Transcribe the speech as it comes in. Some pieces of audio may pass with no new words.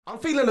I'm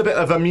feeling a bit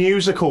of a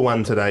musical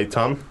one today,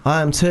 Tom.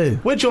 I am too.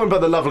 We're joined by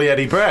the lovely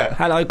Eddie Brett.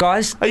 Hello,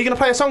 guys. Are you going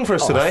to play a song for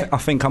us today? I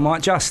think I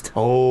might just.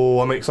 Oh,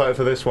 I'm excited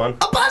for this one.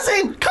 I'm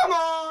buzzing! Come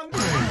on!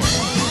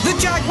 The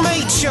Jack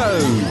Mate Show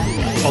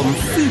on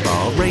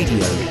Fubar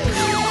Radio.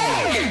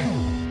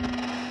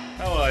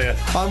 How are you?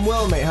 I'm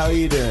well, mate. How are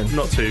you doing?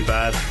 Not too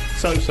bad.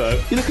 So-so.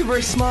 You're looking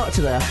very smart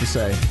today, I have to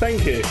say.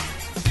 Thank you.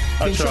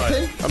 I Been try.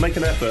 shopping? I make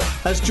an effort.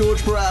 Has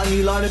George brought out a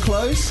new line of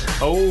clothes?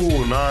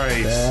 Oh,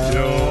 nice.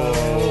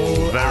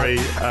 Oh, very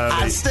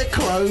early. As to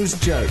close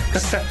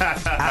jokes.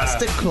 As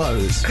to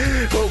close.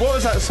 Well, what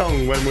was that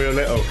song when we were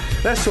little?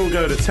 Let's all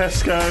go to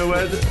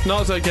Tesco.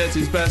 Nozzo gets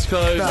his best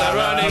clothes. No, they're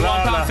no, only no,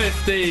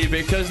 £1.50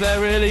 because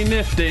they're really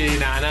nifty.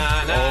 Na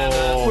na na.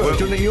 Oh, Will,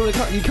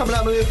 you coming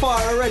at me with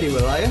fire already,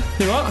 Will, are you?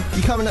 You what?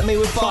 You coming at me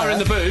with fire? Fire in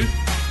the booth.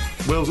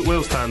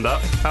 Will's stand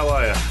up. How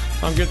are you?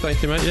 I'm good,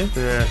 thank you, mate. You?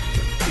 Yeah.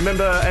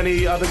 Remember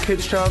any other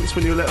kids' chants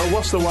when you were little?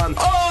 What's the one?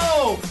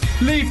 Oh!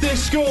 Leave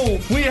this school.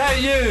 We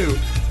hate you.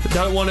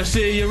 Don't want to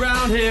see you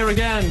around here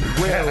again.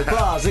 Will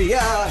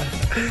Brazia.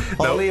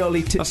 No. Ollie,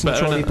 Ollie, tits and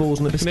better, trolley innit? balls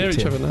and a Can hear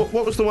biscuit each other tin. now.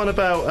 What was the one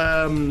about?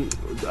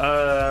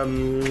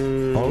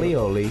 Ollie,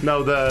 Ollie.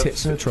 No, the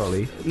Tits and a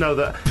trolley. No,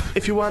 the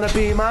if you wanna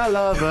be my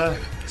lover,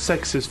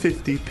 sex is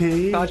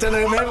 50p. I don't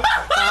know, man.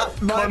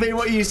 That might be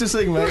what you used to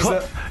sing, mate.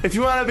 So- If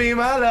you wanna be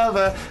my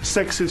lover,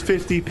 sex is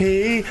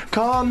 50p.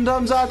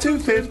 Condoms are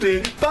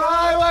 250.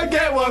 Buy one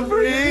get one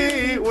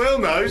free. Will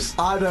knows.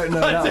 I don't know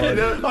that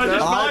one. I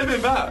just I-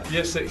 minded that.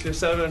 Yes, 6 or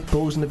 7.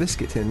 Balls in a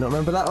biscuit tin. Not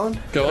remember that one?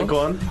 Go on. Go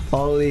on.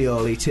 Ollie,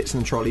 Ollie, tits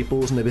and trolley,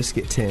 balls in a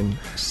biscuit tin.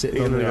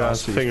 Sitting on the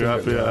ass, with finger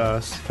up your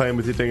ass, playing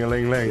with your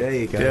ding-a-ling-ling. There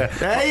you go. Yeah.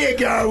 There you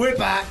go. We're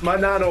back. My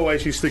nan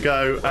always used to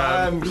go.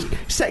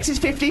 Sex is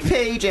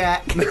 50p,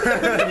 Jack.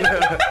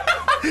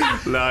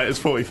 No, it's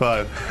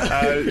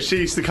 45. She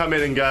used to come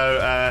in and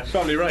go,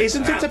 Family race.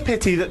 isn't it a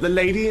pity that the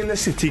lady in the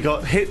city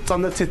got hit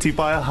on the titty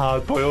by a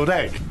hard-boiled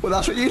egg? Well,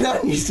 that's what you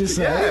nan used to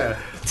say. Yeah.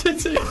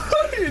 Titty.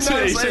 Titty,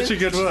 Titty, such a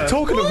good word.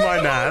 Talking of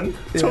my nan,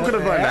 Yeah. for the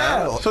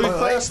Well,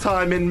 first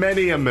time in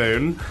many a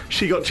moon,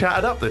 she got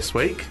chatted up this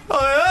week.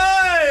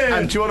 Hey!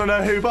 And do you want to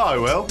know who by,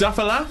 Will?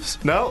 Duffer laughs.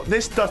 No,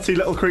 this dutty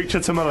little creature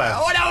to my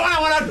left. I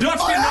don't want to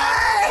dutch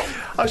him.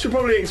 I should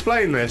probably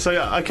explain this. So,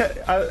 yeah,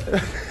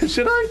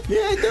 should I?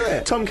 Yeah, do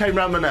it. Tom came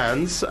round my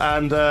nan's,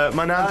 and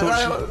my nan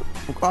thought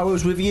I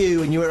was with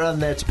you and you were around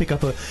there to pick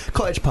up a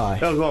cottage pie.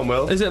 Oh, go on,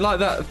 Will. Is it like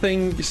that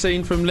thing you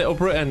seen from Little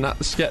Britain,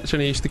 that sketch,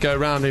 and he used to go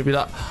around and he'd be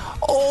like,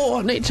 oh,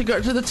 I need to go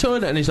to the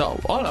toilet, and he's like,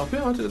 I'll help you,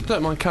 I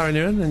don't mind carrying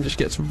you in, and just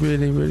gets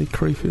really, really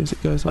creepy as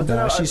it goes on.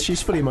 No,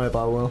 she's fully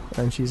mobile, Will,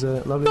 and she's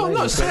a lovely No, I'm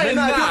lady. not saying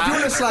no, that. if you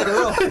want to slag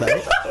her off,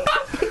 mate.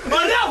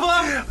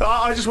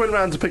 I just went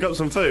round to pick up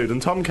some food,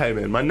 and Tom came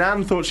in. My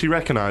nan thought she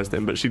recognised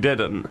him, but she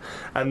didn't.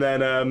 And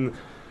then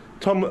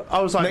Tom,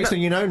 I was like, Next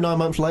thing you know, 9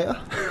 months later,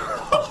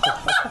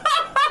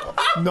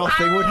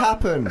 nothing would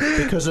happen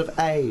because of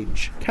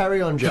age.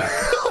 Carry on, Jack.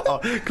 Oh,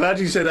 glad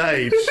you said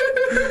age.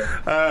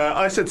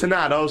 I said to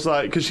Nan, I was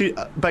like, because she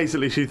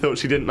thought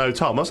she didn't know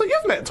Tom. I was like,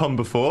 you've met Tom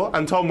before.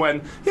 And Tom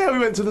went, yeah, we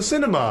went to the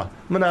cinema.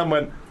 My Nan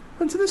went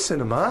to the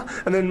cinema?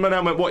 And then my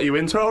Nan went, what, are you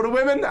into older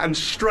women? And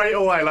straight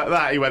away like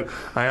that, he went,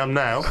 I am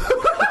now.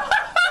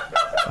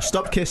 I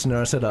stopped kissing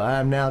her. I said, I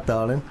am now,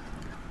 darling.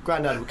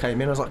 Grandad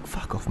came in. I was like,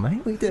 fuck off, mate.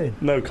 What are you doing?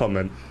 No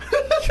comment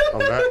on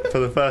that. For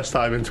the first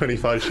time in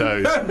 25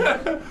 shows.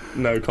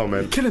 No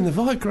comment. Killing the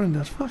vibe,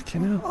 Grandad.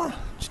 Fucking hell. Oh,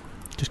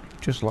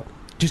 just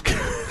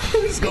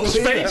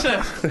Speechless.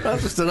 I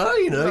just don't know,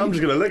 you know. I'm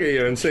just going to look at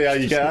you and see how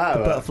you get out The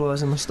of that.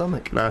 butterflies in my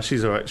stomach. Nah,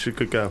 she's alright. She's a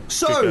good girl.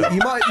 So Good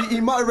girl.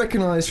 you might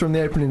recognise from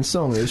the opening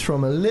song is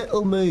from a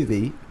little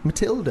movie,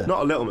 Matilda.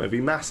 Not a little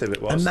movie, massive it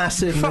a was.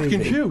 massive Fucking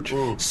movie. huge.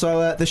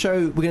 So the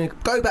show, we're going to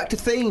go back to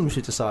themes.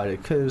 We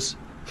decided because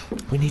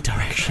we need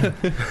direction.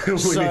 We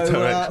So need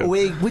direction.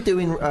 we're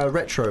doing a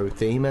retro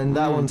theme, and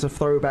that one's a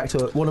throwback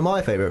to one of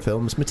my favourite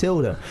films,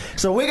 Matilda.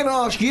 So we're going to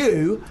ask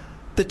you,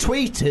 the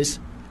tweeters,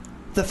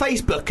 the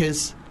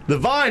Facebookers, The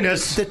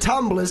Viners! the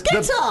tumblers,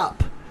 get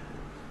up!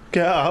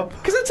 Get up.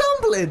 Because they're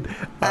tumbling.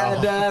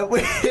 And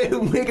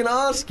we're going to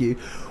ask you,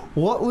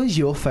 what was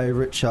your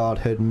favourite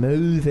childhood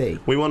movie?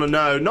 We want to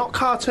know, not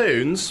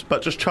cartoons,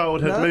 but just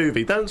childhood No?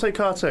 movie. Don't say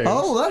cartoons.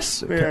 Oh,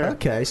 that's... Yeah.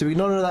 Okay, so we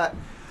none of that.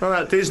 Not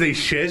that Disney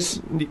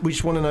shiz. We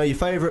just want to know your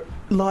favourite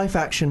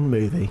live-action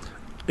movie.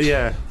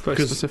 Yeah. Very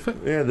 'cause- specific.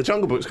 Yeah, The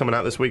Jungle Book's coming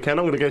out this weekend.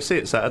 I'm going to go see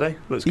it Saturday.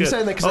 Looks You good.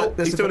 saying that 'cause oh,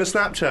 there's he's a- doing a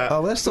Snapchat.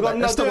 Oh, that's Well,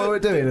 not what we're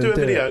doing. Do a Do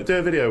video. it. Do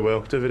a video,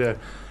 Will. Do a video.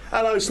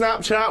 Hello,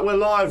 Snapchat. We're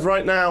live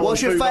right now.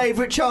 What's on your Fubar.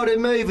 favourite childhood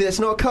movie that's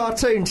not a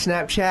cartoon,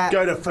 Snapchat?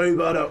 Go to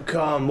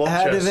fubar.com. Watch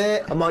Heard us. of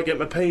it? I might get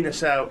my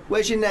penis out.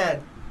 Where's your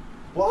nan?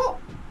 What?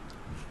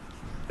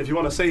 If you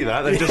want to see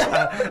that, then just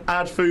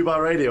add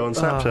Fubar Radio on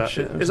Snapchat. Oh,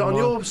 shit, Is it on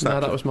your Snapchat? No,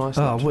 that was my Oh,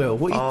 Snapchat. Will,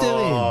 what are you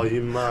Oh, doing?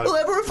 you mug. Well,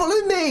 everyone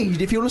follow me.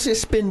 If you want to see a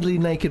spindly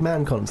naked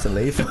man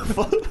constantly,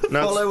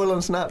 follow Will on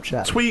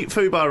Snapchat. Tweet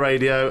Fubar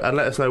Radio and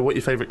let us know what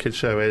your favourite kids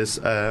show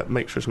is.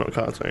 Make sure it's not a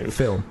cartoon.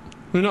 Film.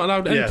 We're not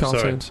allowed any Yeah,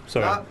 cartoons.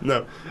 sorry.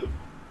 No.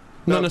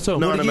 None at all.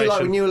 No What did you like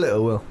animation. when you were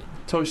little, Will?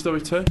 Toy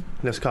Story 2.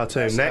 This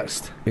cartoon.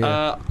 Next.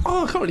 Yeah.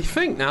 I can't really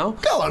think now.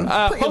 Go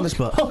on, put you on the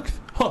spot. Hook.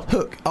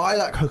 Hook. I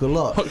like Hook a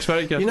lot. Hook's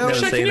very good. You know- Never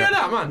shaking seen your it.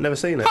 head out, man. Never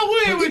seen it. How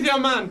weird with you,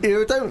 man.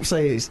 Don't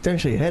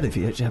shake your head if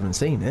you actually haven't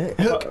seen it.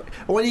 Hook.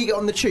 When you get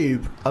on the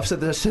tube, I've said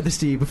this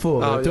to you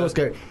before. Oh, The doors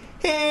go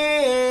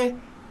here,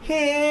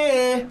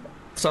 here.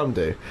 Some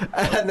do,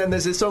 and then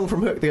there's a song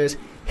from Hook that goes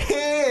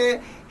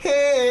here,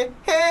 here,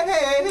 here,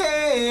 here,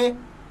 here.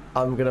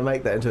 I'm gonna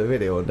make that into a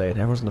video one day, and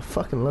everyone's gonna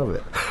fucking love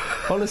it.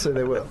 Honestly,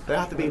 they will. They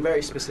have to be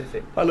very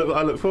specific. I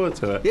look forward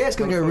to it. Yeah, it's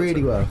gonna go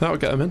really well. That'll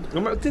get them in.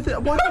 Did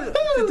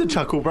the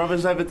Chuckle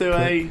Brothers ever do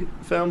a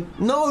film?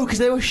 No, because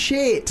they were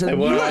shit. They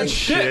And were you like-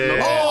 shit.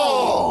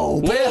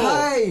 Oh,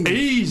 behave.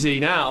 Easy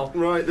now.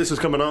 Right, this is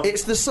coming up.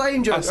 It's the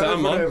same joke That's it, over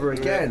and man. over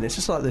again. It's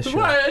just like this shit.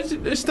 Right,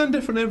 it's done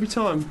different every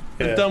time.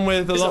 Yeah. It's done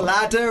with a It's a lot.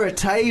 ladder, a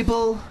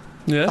table,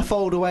 Yeah. a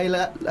fold-away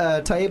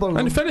table,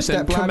 And if anything,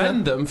 step ladder.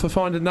 commend them for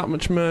finding that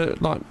much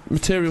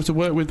material to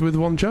work with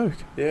one joke.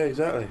 Yeah,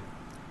 exactly.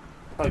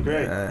 I agree.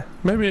 Yeah.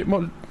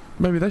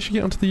 Maybe they should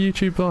get onto the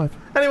YouTube Live.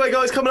 Anyway,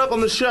 guys, coming up on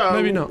the show,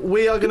 Maybe not.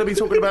 we are going to be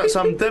talking about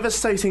some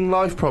devastating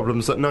life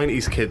problems that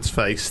 90s kids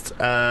faced.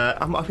 I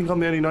think I'm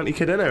the only 90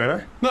 kid in here,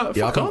 ain't No,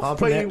 Yeah, fuck I off.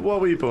 can't-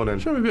 What were you born in?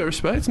 Show me a bit of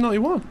respect.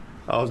 91.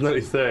 I was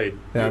 93.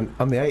 Yeah,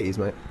 I'm the 80s,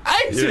 mate.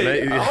 80? You're an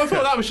 80, yeah. I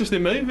thought that was just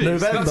in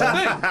movies. That's the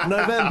thing.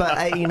 November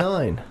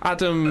 89.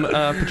 Adam,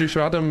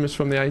 producer Adam, is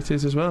from the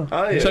 80s as well.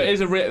 Oh, yeah. So it is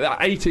that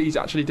 80s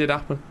actually did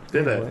happen.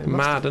 Did it?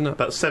 Mad, isn't it?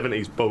 That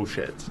 70s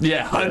bullshit.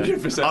 Yeah,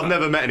 100%. I've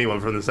never met anyone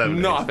from the 70s.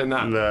 Not having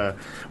that. No.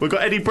 We've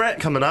got Eddie Brett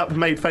coming up,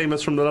 made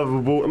famous from the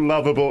lovable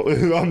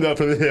I'm not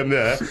from him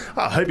there.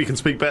 I hope he can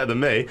speak better than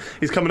me.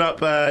 He's coming up,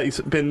 he's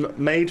been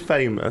made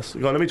famous.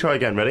 Go on, let me try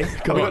again, ready?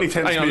 Have we got any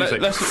tense Hang on,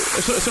 music?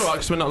 it's alright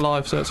because we're not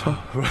live, so it's fine.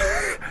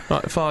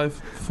 Right, 5,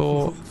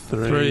 4,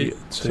 3,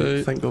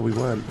 2. Thank God we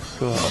weren't.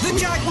 God. The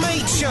Jack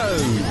Mate Show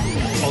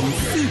on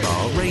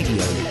Fubar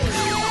Radio.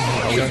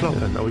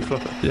 Are we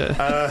flopping?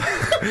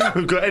 Yeah.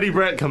 We've got Eddie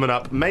Brett coming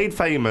up, made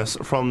famous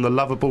from the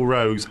Lovable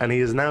Rogues, and he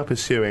is now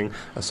pursuing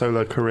a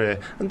solo career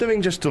and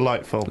doing just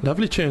delightful.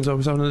 Lovely tunes. I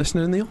was having a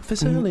listening in the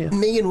office earlier.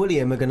 Me and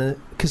William are gonna,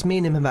 because me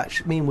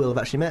and Will have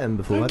actually met him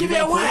before. Don't Have give you it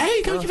met him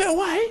away! before? Don't give it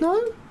away!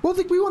 No. Well,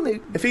 we want to.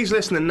 If he's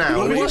listening now, He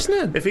won't be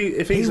listening. If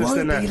he's He listening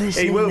won't now, be he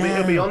listening will be. now.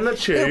 He'll be on the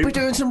He'll be tube.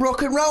 doing some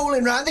rock and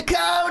rolling round the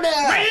corner.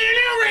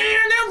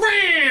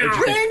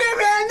 Ring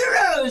around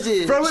the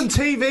roses. Throwing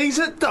TVs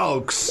at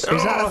dogs.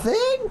 Is that a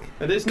thing?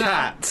 It is now.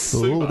 Cats.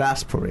 Oh,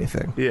 that's probably a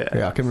thing. Yeah.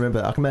 Yeah, I can remember.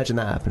 I can imagine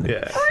that happening.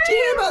 Yeah. Do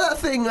you hear about that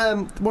thing?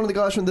 One of the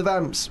guys from the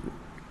Vamps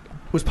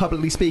was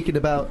publicly speaking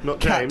about Not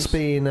cats James.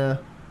 being.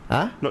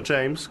 Not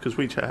James, because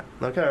we chat.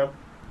 No, carry on.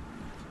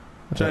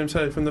 James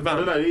Hay from the I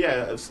don't van. know,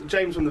 yeah.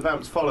 James from the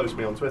Vamps follows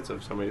me on Twitter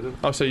for some reason.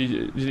 Oh, so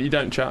you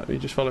don't chat, you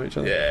just follow each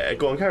other? Yeah,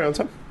 go on, carry on,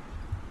 Tom.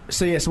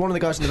 So yeah, so one of the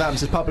guys from the Vamps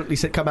has publicly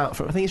said, come out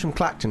from. I think he's from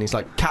Clacton. He's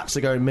like, cats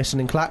are going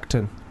missing in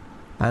Clacton,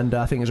 and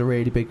I think it's a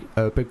really big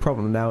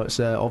problem. Now it's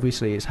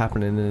obviously it's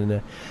happening, and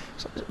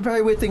it's a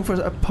very weird thing for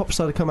a pop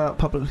star to come out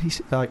publicly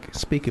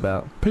speak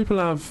about. People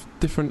have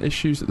different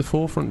issues at the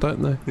forefront,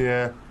 don't they?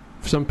 Yeah.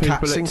 For some people,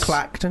 Cats in it's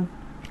Clacton,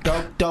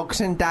 dogs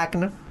in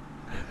Dagenham,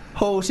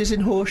 horses in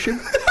Horsham.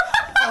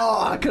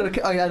 Oh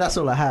yeah, that's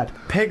all I had.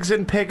 Pigs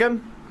in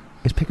Pigham?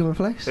 Is Pickham a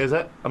place? Is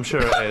it? I'm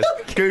sure it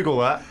is. Google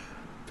that.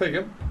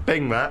 Pigham.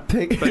 Bing that.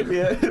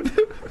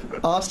 Yeah.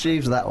 Ask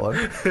Jeeves that one.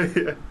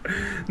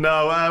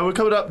 No, we're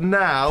coming up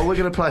now. We're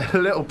going to play a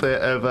little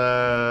bit of. What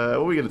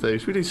are we going to do?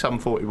 Should we do Sum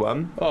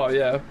 41? Oh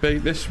yeah,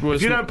 big. This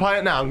was. If you don't play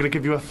it now, I'm going to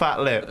give you a fat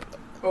lip.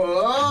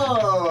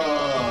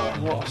 Oh.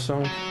 What a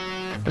song.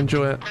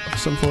 Enjoy it.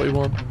 Some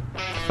 41.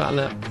 Fat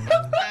lip.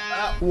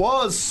 That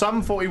was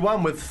Sum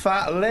 41 with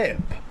Fat Lip.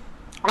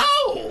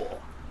 Oh!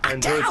 I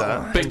enjoyed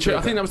that. Big tune.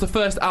 I think that was the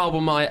first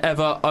album I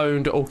ever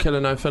owned or Killer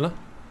No Filler.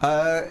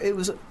 It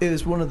was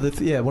one of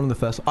the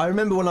first. I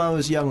remember when I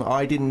was young,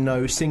 I didn't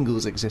know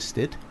singles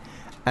existed,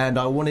 and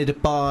I wanted to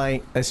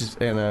buy.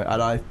 And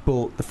I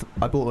bought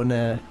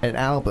an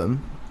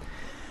album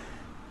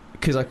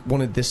because I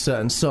wanted this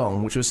certain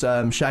song, which was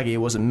Shaggy, It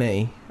Wasn't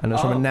Me, and it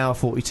was from a Now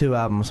 42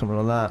 album or something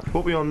like that.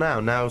 What are we on now?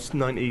 Now it's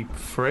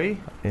 93?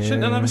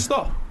 Shouldn't they'll ever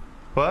stop?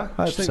 What?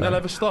 I Do you think they'll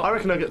ever stop? I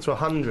reckon I'll get to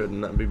 100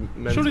 and that'd be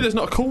mental. Surely there's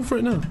not a call for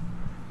it now.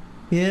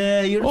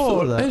 Yeah, you'd have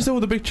thought of that. Here's all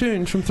the big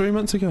tunes from 3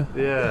 months ago.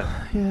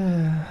 Yeah.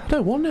 Yeah. I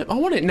don't want it. I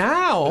want it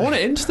now. I want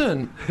it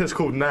instant. It's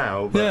called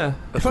Now. But Yeah.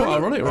 That's quite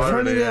ironic, If right?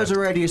 only yeah. there was a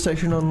radio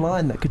station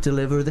online that could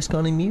deliver this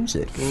kind of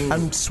music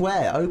and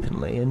swear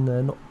openly and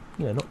not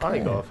I ain't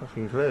care. got a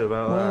fucking clue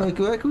about Well, that.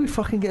 where can we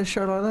fucking get a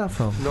show like that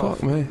from?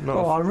 Fuck me. Not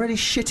Oh, I'm really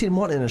shitting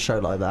wanting a show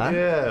like that.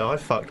 yeah, I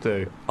fuck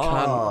do.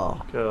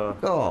 Oh,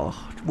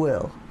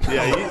 Will.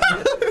 Yeah,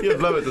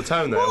 you've lowered the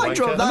tone there. Why wanker.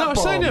 drop that I know, I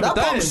was saying the bomb?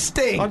 other That bomb day.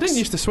 stinks. I didn't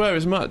used to swear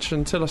as much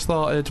until I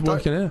started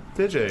working here.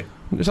 Did you?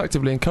 It's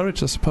actively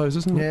encouraged, I suppose,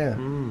 isn't it? Yeah.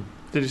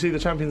 Did you see the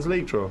Champions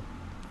League draw?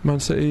 Man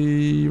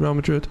City, Real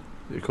Madrid.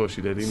 Of course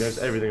you did. He knows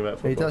everything about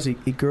football. He does.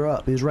 He grew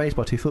up. He was raised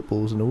by two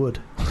footballs in the wood.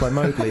 It's like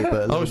Mowgli,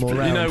 but a little more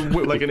round. you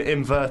know, Like an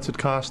inverted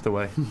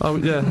castaway. oh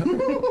yeah.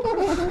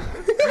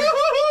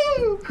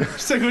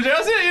 Sickled you,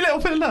 that's it, you little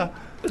fiddler.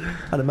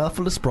 and a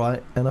mouthful of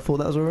Sprite, and I thought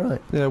that was all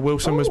right. Yeah,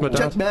 Wilson was my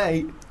dad.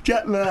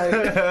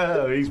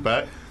 Checkmate. He's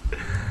back.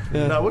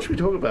 Yeah. Now, what should we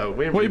talk about?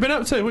 What have you been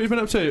up to? What have you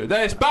been up to?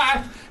 There's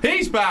back.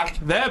 He's back.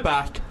 They're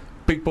back.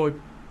 Big boy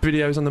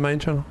videos on the main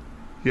channel.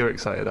 You're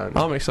excited, aren't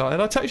you? I'm excited.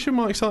 I text you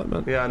my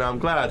excitement. Yeah, no, I'm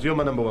glad. You're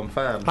my number one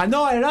fan. I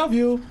know. I love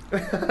you.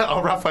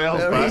 Oh,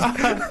 Raphael's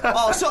back.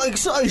 Oh, sorry,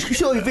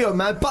 Phil,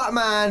 man.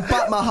 Batman,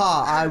 bat my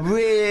heart. I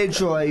really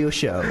enjoy your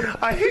show.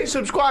 I hit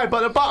subscribe,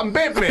 but the button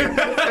bit me.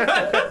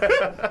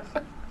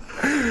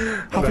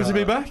 Happy to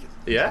be back.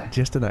 Yeah?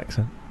 Just an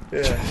accent.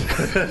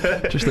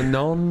 Yeah. Just a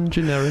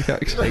non-generic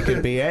accent. It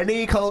could be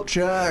any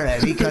culture,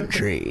 any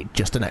country.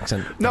 Just an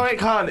accent. No, it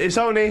can't. It's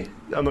only...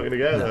 I'm not going to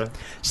go there.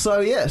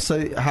 So, yeah,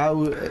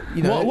 how,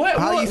 you know... Where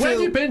how you have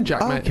feel... you been,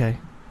 Jack, mate? Okay.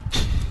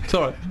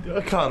 Sorry. I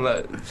can't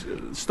let...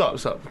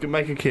 Stop.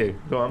 Make a cue.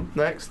 Go on.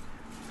 Next.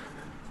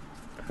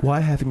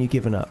 Why haven't you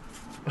given up?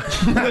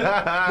 Where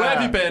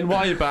have you been? Why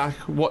are you back?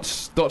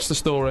 What's the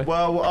story?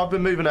 Well, I've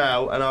been moving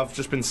out and I've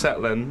just been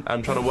settling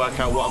and trying to work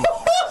out what I'm...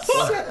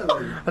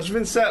 I've just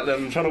been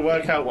settling and trying to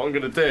work out what I'm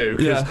going to do.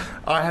 Because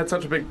I had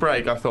such a big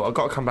break, I thought, I've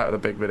got to come back with a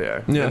big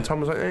video. Yeah. And Tom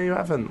was like, no, you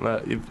haven't.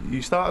 Look,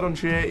 you started on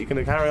shit, you're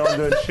going to carry on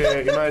doing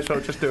shit, you may as well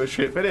just do a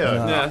shit video.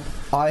 No. Yeah.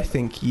 I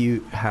think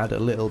you had a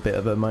little bit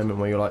of a moment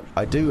where you're like,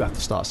 I do have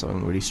to start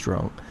something really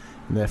strong.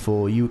 And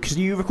therefore, because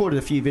you recorded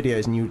a few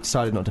videos and you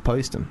decided not to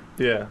post them.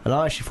 Yeah. And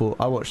I actually thought,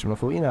 I watched them and I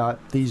thought, you know,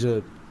 these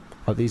are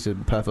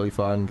perfectly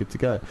fine, good to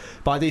go.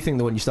 But I do think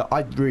the one you start,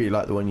 I really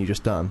like the one you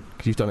just done,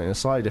 because you've done it in a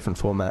slightly different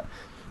format,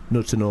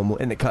 not to normal,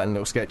 in it cutting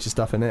little sketches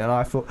stuff in it, and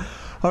I thought,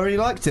 I really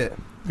liked it.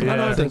 Yeah.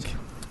 And I think...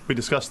 We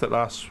discussed it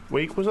last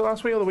week. Was it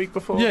last week or the week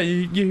before? Yeah,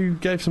 you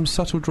gave some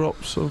subtle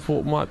drops of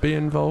what might be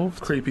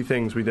involved. Creepy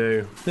things we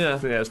do. Yeah.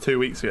 Yeah, it was 2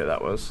 weeks ago,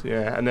 that was.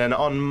 Yeah. And then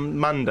on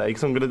Monday,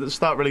 because I'm going to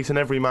start releasing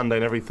every Monday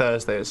and every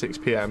Thursday at 6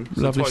 p.m.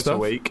 So Lovely twice stuff. a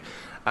week.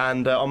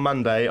 And on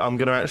Monday, I'm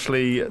going to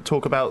actually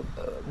talk about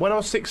when I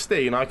was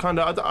 16. I don't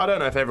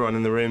know if everyone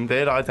in the room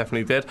did. I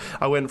definitely did.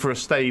 I went for a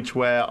stage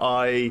where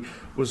I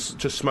was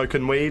just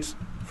smoking weed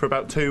for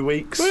about 2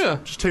 weeks. Oh, yeah.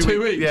 Just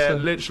 2 weeks. Yeah, So.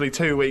 literally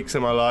 2 weeks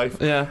in my life.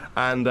 Yeah.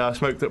 And I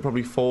smoked it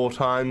probably 4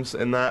 times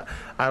in that.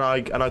 And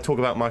I talk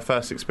about my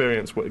first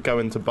experience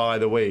going to buy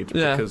the weed.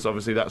 Yeah. Because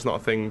obviously that's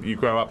not a thing you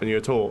grow up and you're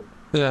taught.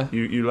 Yeah.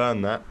 You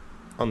learn that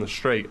on the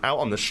street. Out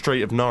on the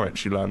street of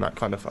Norwich, you learn that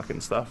kind of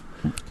fucking stuff.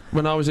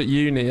 When I was at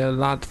uni, a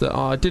lad that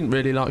I didn't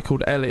really like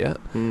called Elliot,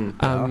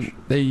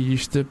 they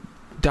used to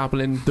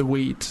dabble in the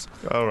weeds,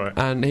 All right.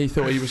 and he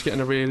thought he was getting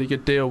a really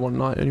good deal one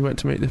night, and he went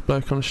to meet this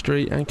bloke on the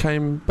street and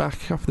came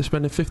back after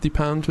spending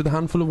 £50 with a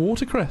handful of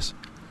watercress.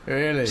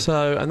 Really?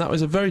 So, and that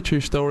was a very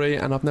true story,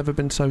 and I've never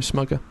been so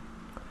smugger.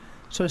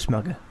 So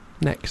smugger.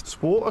 Next.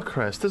 It's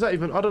watercress. Does that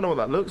even... I don't know what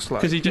that looks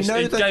like. Because he just You know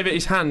he that- gave it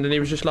his hand, and he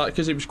was just like,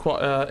 because it was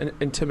quite an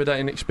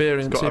intimidating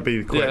experience. It's gotta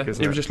be quick,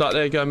 isn't he was it? just like,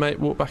 there you go, mate,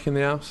 walk back in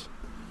the house.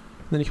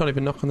 And then you can't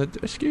even knock on the...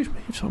 Excuse me,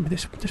 you've sold me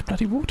this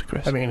bloody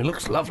watercress. I mean, it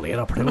looks lovely, and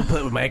I'll put it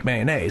with my egg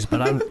mayonnaise,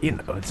 but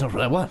it's not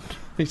what I want.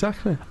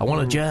 Exactly. I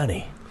want a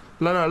journey.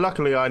 No.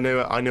 Luckily, I knew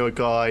a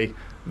guy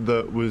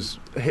that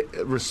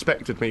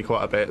respected me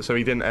quite a bit, so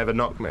he didn't ever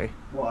knock me.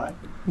 Why?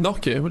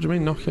 Knock you? What do you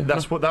mean knock you?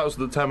 That was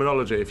the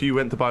terminology. If you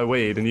went to buy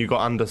weed and you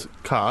got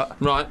undercut,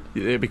 Right.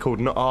 it'd be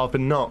called. I've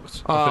been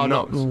knocked. I've been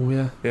knocked. Oh,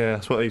 yeah. Yeah,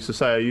 that's what they used to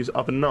say.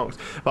 I've been knocked.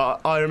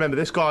 But I remember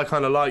this guy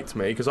kind of liked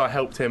me because I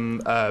helped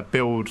him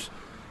build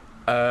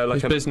like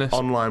His an business.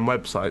 online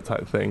website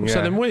type thing. Yeah.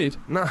 Selling weed?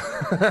 No.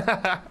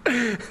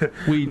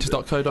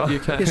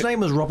 Weeds.co.uk. His name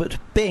was Robert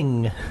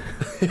Bing.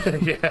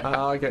 Yeah.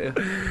 I get you.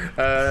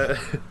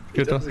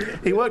 Good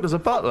he worked as a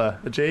butler,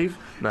 Ajeev.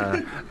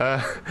 No.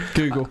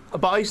 Google.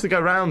 But I used to go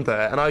round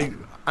there,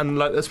 and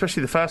like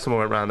especially the first time I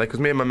went round there, because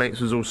me and my mates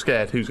was all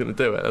scared who's going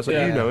to do it. I was like,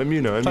 Yeah. you know him,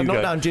 It's like you knock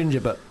go. down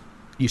Ginger, but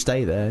you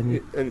stay there, and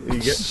you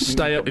Get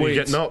Stay up and you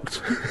get weeds.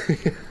 knocked.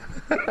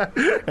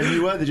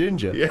 weren't the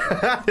Ginger.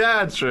 Yeah,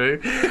 yeah, true.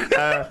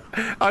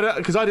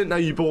 Because I didn't know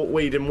you bought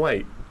weed in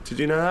weight. Did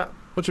you know that?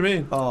 What do you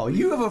mean? Oh,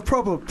 you have a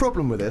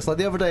problem with this. Like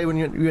the other day when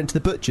you went to the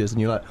butcher's and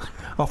you're like,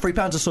 oh, 3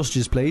 pounds of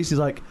sausages, please. He's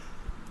like,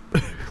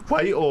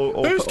 Weight or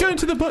Who's going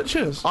to the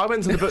butcher's? I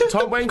went to the butcher.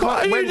 Tom, when Do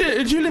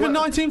you live in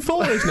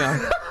 1940s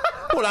now?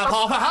 Well,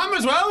 I'll have half a ham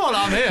as well while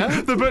I'm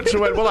here. the butcher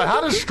went, well, I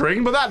had a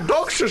string, but that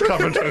dog's just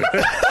coming to it.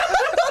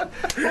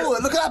 oh,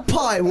 look at that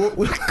pie.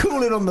 We're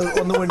cooling on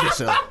the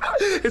windowsill.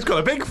 It's got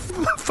a big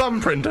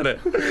thumbprint in it.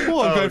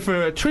 Oh, I'm going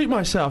for a treat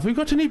myself. We've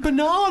got any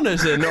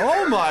bananas in.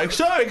 Oh my,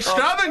 so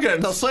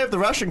extravagant. They'll save the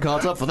ration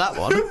cards up for that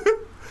one.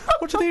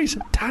 What are these?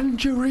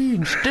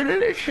 Tangerines.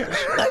 Delicious.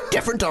 Like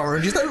different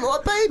oranges. They're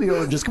like baby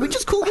oranges. Can we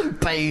just call them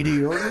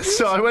baby oranges?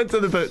 So I went to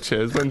the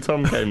butcher's when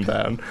Tom came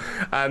down,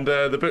 and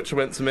the butcher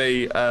went to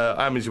me,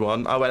 how much you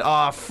want? I went,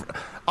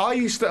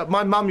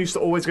 my mum used to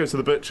always go to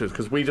the butcher's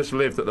because we just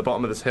lived at the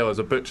bottom of this hill as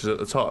a butcher's at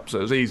the top, so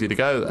it was easy to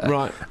go there.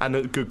 Right. And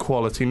a good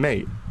quality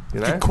meat. You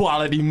know, Good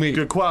quality meat.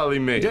 good quality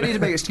You meat. don't need to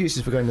make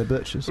excuses for going to the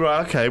butcher's.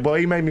 Right, okay. Well,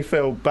 he made me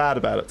feel bad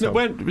about it. No, Tom.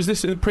 when was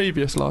this in the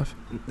previous life?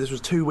 This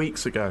was 2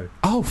 weeks ago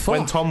Oh, fuck.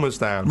 when Tom was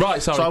down.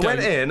 Right, sorry. So I go.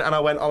 went in and I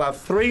went, I'll have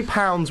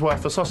 £3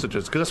 worth of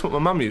sausages because that's what my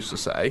mum used to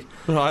say.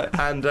 Right.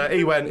 And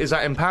he went, is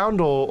that in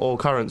pound or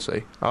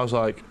currency? I was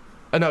like,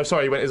 no,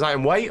 sorry. He went, is that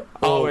in weight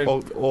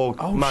Oh, or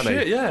Oh, money?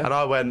 shit, yeah. And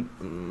I went,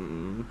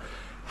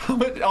 I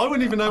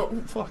wouldn't even know.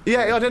 Fuck.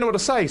 yeah, I didn't know what to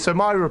say. So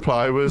my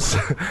reply was,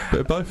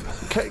 Bit of both.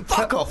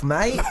 Fuck off,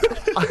 mate.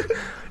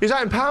 is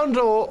that in pound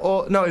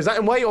or no? Is that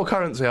in weight or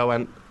currency? I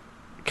went,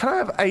 can I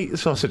have 8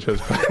 sausages,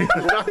 please?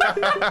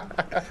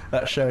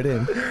 That showed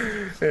him.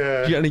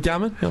 Yeah. You get any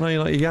gammon? I know you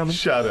like your gammon.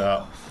 Shut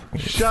up.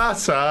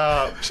 Shut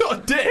up. Shut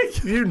a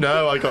dick. You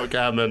know I got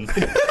gammon.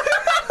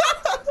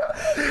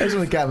 I was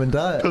on a gammon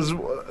diet. Because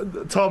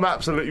Tom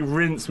absolutely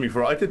rinsed me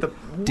for it. I did the...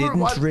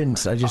 Didn't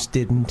rinse, I just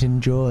didn't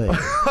enjoy.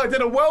 I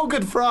did a well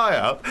good fry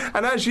up,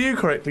 and as you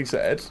correctly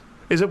said...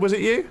 Was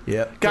it you?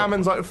 Yep.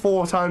 Gammon's like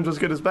 4 times as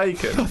good as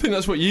bacon. I think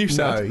that's what you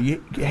said. No,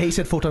 he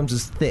said 4 times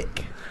as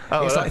thick.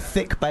 Oh, It's that- like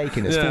thick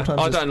bacon. It's Yeah, 4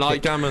 times I as don't like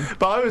thick. gammon.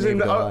 But I was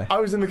Neither do I. I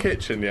was in the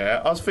kitchen,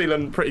 yeah. I was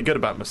feeling pretty good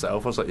about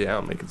myself. I was like, yeah,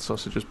 I'm making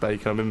sausages,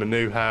 bacon. I'm in my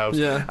new house.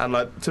 Yeah. And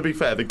like, to be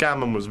fair, the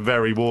gammon was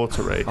very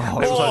watery.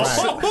 Oh, it was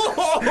like,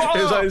 right.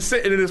 it was like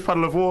sitting in this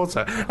puddle of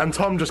water. And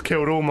Tom just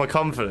killed all my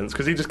confidence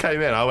because he just came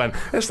in. I went,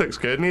 this looks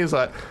good. And he was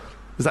like,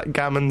 is that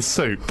gammon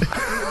soup?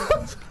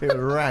 It was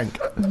rank.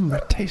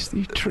 A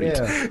tasty treat.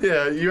 Yeah.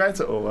 Yeah, you ate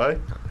it all, eh?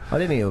 I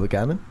didn't eat all the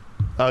gammon.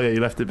 Oh yeah, you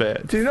left a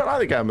bit. Do you not like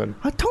the gammon?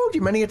 I told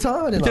you many a time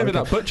I You didn't gave me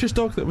like that butcher's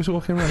dog that was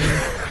walking around.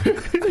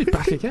 He's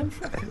back again.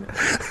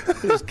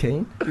 He was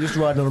keen. He was just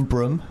riding on a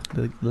broom,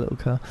 the little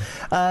car.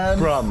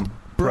 Brum.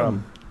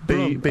 Brum.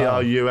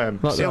 B-R-U-M.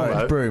 Like He'll Sorry,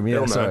 know. broom, yeah,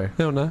 He'll know. sorry.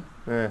 He'll know.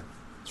 Yeah.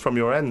 It's from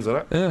your ends,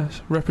 isn't it? Yeah,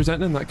 it's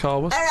representing that car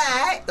was.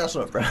 Alright, that's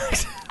not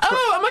right.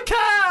 Oh, I'm a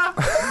car!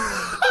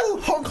 Oh,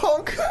 honk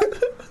honk.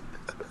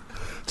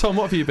 Tom,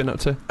 what have you been up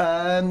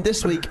to?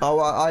 This week,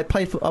 I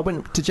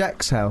went to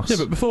Jack's house. Yeah,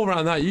 but before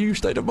around that, you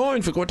stayed at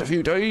mine for quite a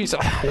few days.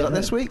 Was that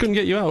this week? Couldn't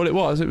get you out.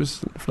 Well, it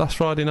was last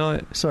Friday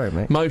night. Sorry,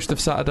 mate. Most of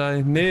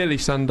Saturday, nearly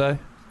Sunday.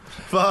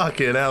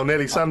 Fucking hell,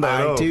 nearly Sunday.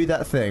 and I all. do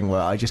that thing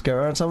where I just go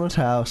around someone's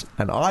house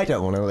and I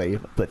don't want to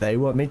leave, but they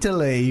want me to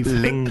leave.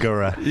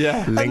 Lingerer.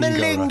 Yeah. I'm a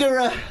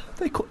lingerer.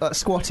 They call that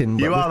squatting,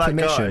 but You with are that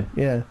commission.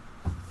 guy? Yeah.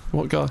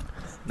 What guy?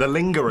 The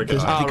lingerer The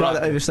guy. Oh, guy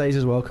right. that overstays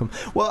is welcome.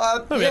 Well,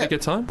 Oh, we had a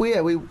good time.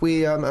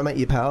 I met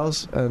your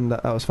pals, and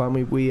that was fun.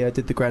 We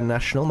did the Grand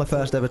National, my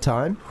first ever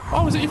time.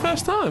 Oh, was it your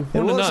first time? It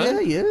Wanna was, know?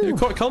 yeah. You were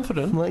quite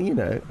confident. Well, you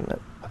know,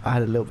 I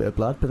had a little bit of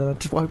blood, but then I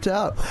just wiped it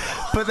out.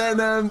 But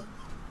then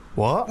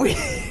What?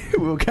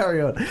 we'll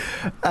carry on.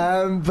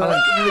 But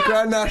the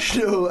Grand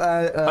National,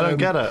 I don't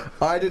get it.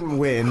 I didn't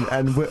win,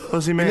 and What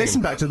does he mean?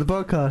 listen back to the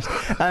podcast.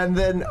 And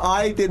then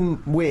I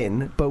didn't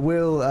win, but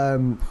Will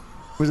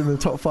was in the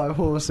top 5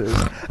 horses,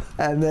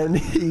 and then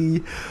he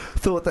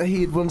thought that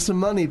he'd won some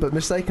money, but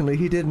mistakenly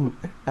he didn't,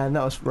 and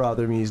that was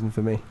rather amusing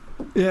for me.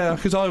 Yeah,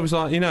 because I was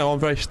like, I'm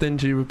very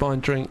stingy with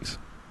buying drinks.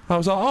 I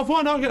was like,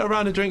 why not get a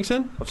round of drinks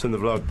in? I've seen the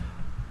vlog.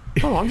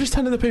 Oh, I'm just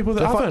telling the people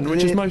that The fu- haven't,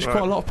 which is the- quite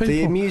a lot of The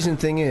people. amusing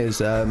thing is,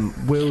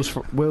 Will's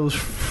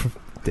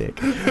dick.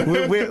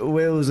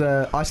 Will's.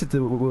 I said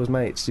to Will's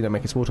mates,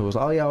 making small talk, I was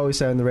like, oh yeah, I always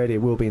say on the radio,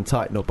 Will being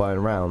tight, not buying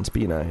rounds,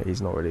 but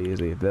he's not really, is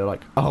he? They're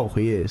like, oh,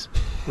 he is.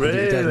 He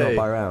does not Really?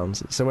 buy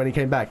rounds. So when he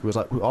came back, he was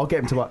like, we'll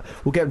get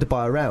him to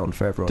buy a round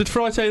for everyone. Did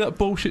Fry tell you that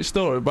bullshit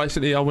story?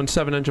 Basically, I won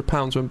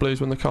 £700 when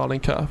Blues won the Carling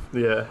Cup,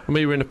 Yeah. and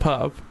we were in a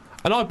pub,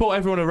 and I bought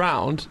everyone a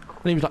round,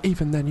 and he was like,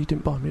 even then you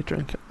didn't buy me a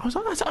drink. I was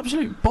like, that's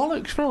absolute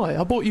bollocks, Fry.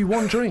 I bought you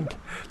one drink.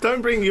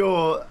 Don't bring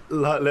your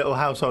little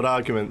household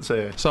arguments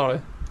here.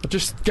 Sorry. It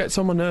just gets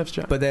on my nerves,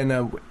 Jack. But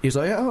then he's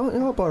like,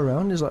 I'll buy a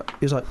round. He's like,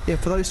 yeah,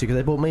 for those two, because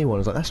they bought me one. I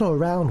was like, that's not a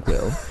round,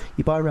 Will.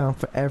 You buy a round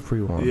for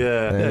everyone.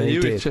 Yeah. And yeah, he you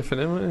were did. chiffing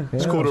him, weren't you?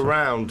 It's Yeah, called I a was like,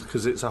 round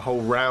because it's a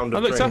whole round I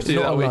of looked drinks. after you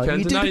not that a round. weekend. You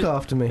and did now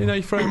look after me.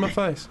 you threw in my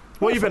face.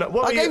 What have you been?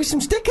 I gave you some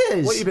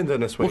stickers. What have you been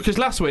doing this Well, week? because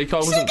last week I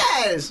wasn't.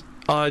 Stickers.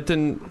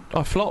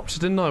 I flopped,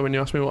 didn't I, when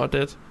you asked me what I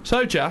did?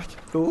 So, Jack,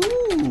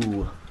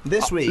 Ooh.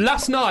 This week.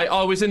 last night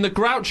I was in the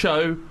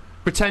Groucho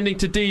pretending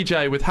to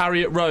DJ with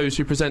Harriet Rose,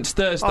 who presents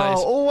Thursdays.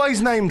 Oh,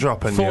 always name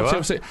dropping 4 you. till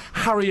Huh? 6.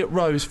 Harriet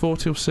Rose, 4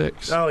 till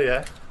 6. Oh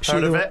yeah.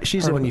 Heard of it?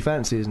 She's the one you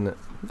fancy, isn't it?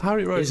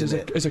 Harriet Rose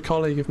Isn't is a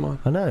colleague of mine.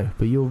 I know,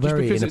 but you're Just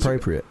very because it's-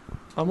 inappropriate.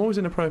 I'm always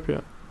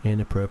inappropriate.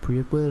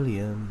 Inappropriate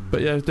William.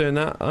 But yeah, I was doing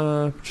that.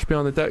 Just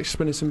behind the deck,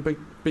 spinning some big,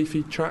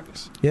 beefy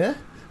tracks. Yeah?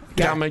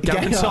 Gammon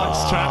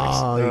Sykes tracks.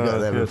 Oh, you got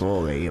there good.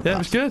 before me. Yeah, it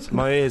was good.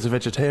 My ears are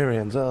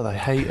vegetarians. Oh, they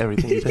hate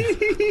everything you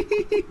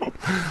do.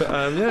 But, yeah,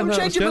 I'm no, it was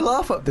changing my good.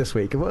 laugh up this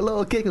week. I've got a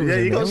little giggle. Yeah,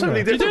 you got so many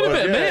You're different doing a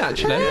bit of ones, me, yeah.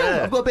 actually. Yeah.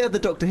 I've got a bit of the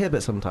Dr.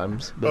 Hibbert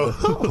sometimes.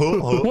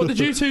 What did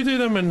you two do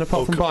then, when,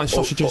 apart from buying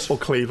sausages? Or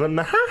Cleveland.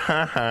 Nah, ha,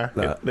 ha, ha.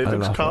 No, It I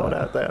looks laugh cold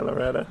like out there,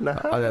 Loretta. Nah.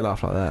 I don't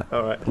laugh like that.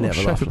 All right.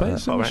 Never laugh Sheffield like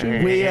Basin that.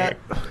 machine.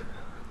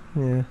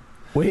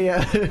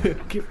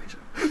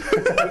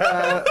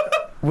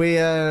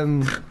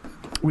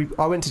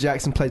 I went to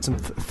Jackson, played some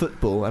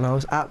football, and I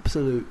was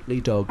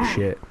absolutely dog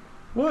shit.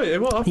 Wait,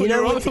 what? I thought you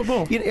were right at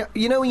football.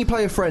 You know when you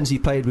play with friends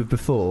you've played with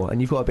before,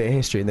 and you've got a bit of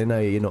history, and they know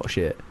you're not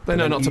shit. They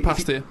know not to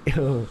pass to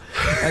you.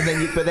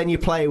 But then you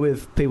play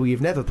with people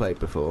you've never played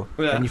before,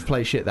 Yeah. and you've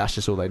played shit. That's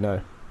just all they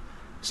know.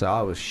 So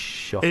I was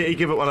shocked. You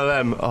give it one of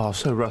them. Oh,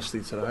 so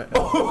rusty tonight.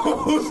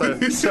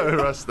 so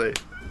rusty.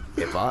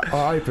 Yeah, but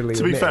I believe.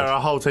 To be in fair, it. our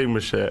whole team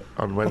was shit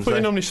on I thought you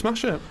Wednesday. normally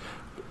smash it.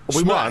 We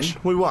Smash.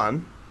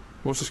 won,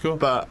 What's the score?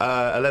 but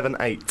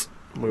 11-8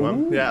 we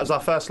won. Ooh. Yeah, it was our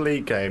first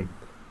league game.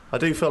 I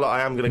do feel like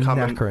I am going to come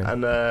Knackering.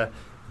 and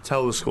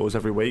tell the scores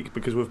every week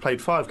because we've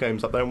played 5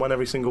 games up there and won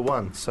every single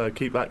one. So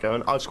keep that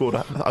going. I scored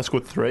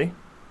 3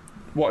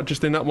 What,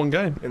 just in that one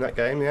game? in that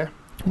game. Yeah,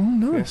 Oh,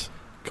 nice.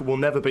 we'll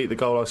never beat the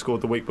goal I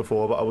scored the week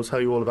before, but I will tell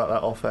you all about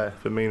that off air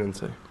for meaning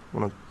to.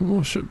 Well,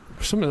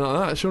 something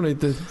like that. Surely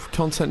the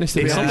content needs to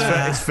be It's, on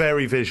there. it's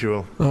very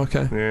visual.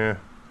 Okay. Yeah,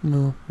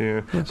 No.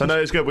 yeah. So no,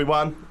 it's good. We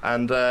won,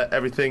 and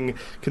everything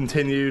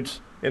continued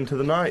into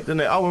the night,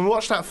 didn't it? Oh, and we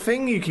watched that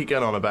thing you keep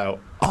going on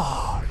about.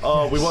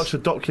 Oh, we watched a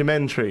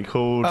documentary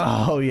called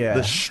Oh yeah.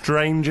 The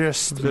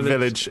Strangest Village.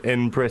 Village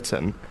in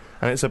Britain,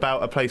 and it's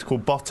about a place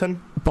called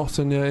Botton.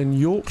 Botton, yeah, in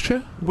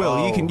Yorkshire. Will,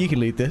 Oh. you can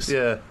lead this.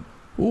 Yeah.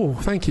 Oh,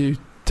 thank you,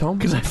 Tom.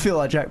 Because I feel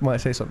like Jack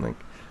might say something.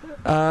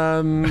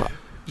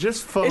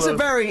 Just full It's a of...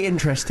 very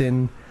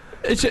interesting.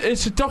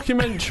 it's a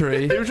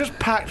documentary. It was just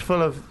packed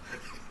full of...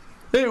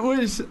 It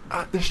was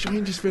at the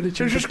strangest village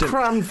It in was just Britain.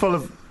 crammed full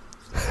of...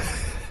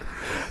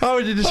 How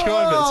would you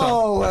describe it, Tom?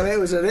 Oh, well, it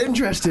was an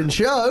interesting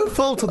show.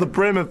 Full to the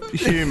brim of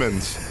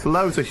humans.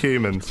 Loads of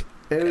humans.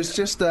 It was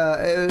just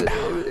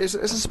it's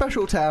a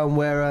special town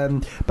where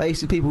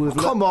basically people with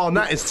Come on,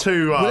 that is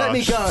too harsh. well, let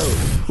me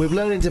go with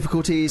learning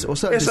difficulties or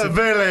certain It's a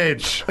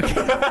village.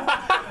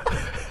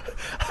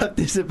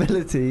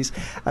 disabilities,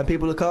 and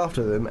people look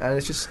after them, and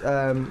it's just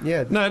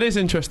yeah. No, it is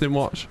interesting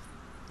watch,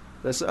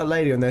 There's a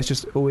lady on there that's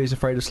just always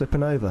afraid of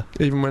slipping over,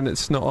 even when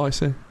it's not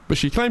icy. But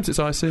she claims it's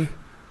icy,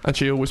 and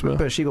she always will.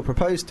 but she got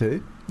proposed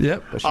to.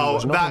 Yep. But she Oh,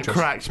 was not that interested.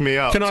 cracked me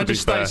up. Can I to be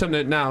just state fair.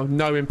 something now?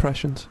 No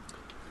impressions.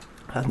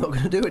 I'm not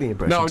going to do any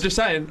impressions. No, I'm just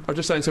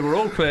saying. So we're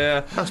all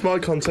clear. That's my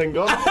content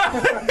gone.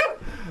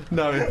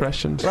 No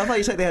impressions. Well, I thought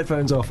you take the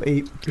headphones off.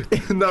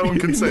 No one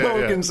can see no it.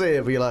 one yeah. can see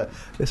it, but you're like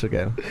this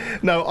again.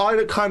 No,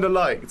 I kind of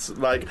liked,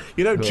 like,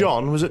 you know, Cool.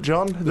 John. Was it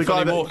John? The guy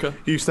funny that walker.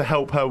 used to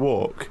help her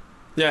walk.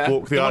 Yeah.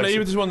 Walk the one, ice. he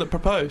was the one that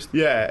proposed.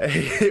 Yeah,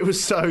 it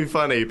was so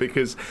funny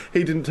because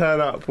he didn't turn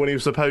up when he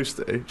was supposed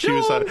to. She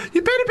was like,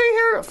 "You better be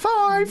here at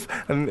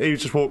 5," and he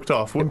just walked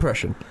off.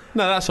 Impression.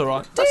 No, that's all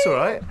right. That's all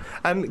right.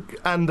 And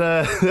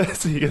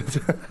so you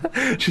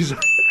get- she's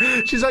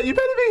like, "You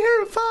better be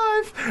here at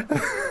 5."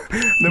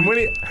 And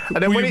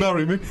then when he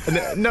marry me?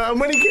 and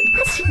when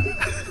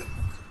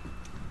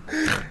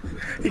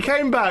he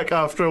came back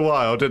after a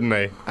while, didn't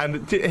he?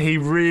 And he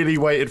really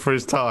waited for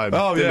his time.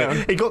 Oh, didn't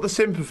yeah. He got the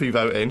sympathy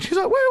vote in. She's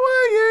like, "Where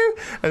were you?"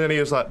 And then he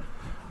was like,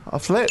 "I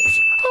flipped."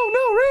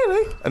 "Oh no,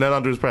 really?" And then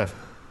under his breath,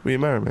 "Will you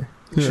marry me?"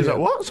 She's like,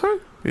 "What? Sorry?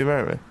 Will you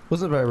marry me?"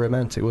 Wasn't very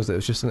romantic, was it? It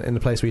was just in the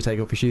place where you take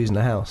off your shoes in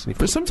the house. And you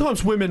But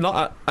sometimes women like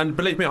that, and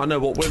believe me, I know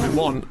what women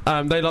want.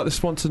 They like the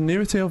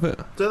spontaneity of it.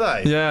 Do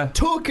they? Yeah.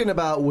 talking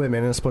about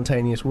women and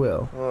spontaneous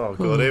will. Oh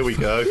god, here we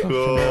go.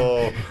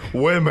 Oh,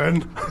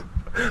 women.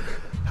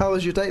 How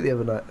was your date the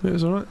other night? It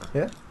was all right.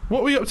 Yeah?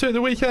 What were you up to at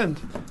the weekend?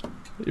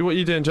 What are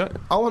you doing, Jack?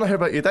 I want to hear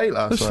about your date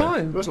last That's night.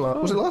 fine. Was it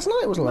last night?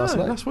 It wasn't last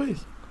No, night. last week.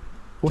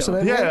 What's the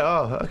name? Yeah. again?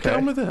 Oh, okay. Get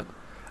on with it.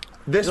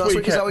 This Is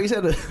weekend. that what you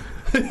said?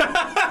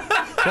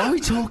 Why are we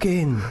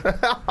talking?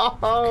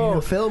 Oh. Get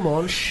a film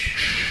on.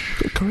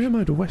 Shh. Got career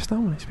mode of West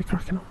Ham. I need to be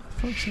cracking on.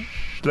 Fuck's sake.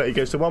 Look, he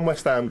goes to one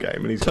West Ham game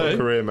and he's got a 2.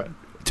 career mate.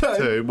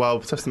 2. Well,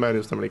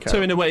 testimonials don't really count.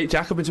 2 in a week,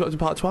 Jack. I've been to Upton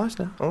Park twice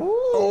now.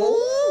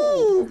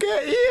 Oh,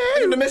 get You're you.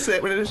 gonna miss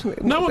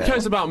it. No one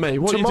cares about me.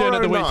 What are you doing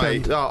at the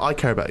weekend? Oh, I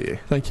care about you,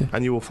 Thank you.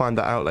 and you will find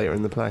that out later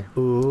in the play.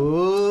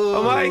 Ooh.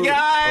 Oh my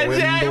God, A win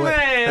Jamie! boy,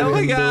 a Oh my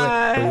win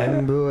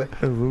boy,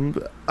 God. a win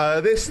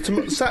boy. This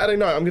Saturday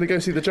night, I'm going to go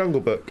see The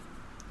Jungle Book.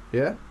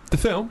 Yeah. The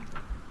film?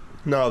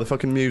 No, the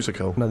fucking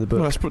musical. Another Well,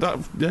 book. let's put that.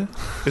 Yeah.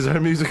 Is there a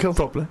musical?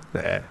 Probably.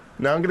 Yeah.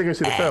 No, I'm going to go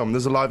see the film.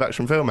 There's a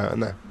live-action film out in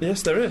there.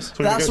 Yes, there is. So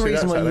we're gonna That's go the see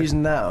reason that why you're Saturday.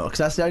 using now, because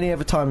that's the only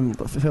other time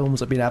films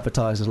have been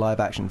advertised as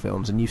live-action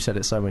films, and you've said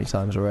it so many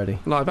times already.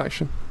 Live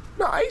action.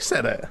 No, I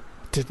said it.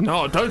 Did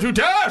not. Don't you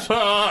dare,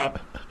 sir!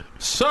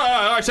 Sir,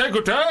 I say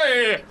good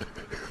day!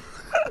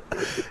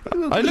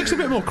 It looks a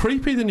bit more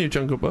creepy than your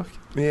Jungle Book.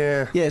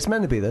 Yeah. Yeah, it's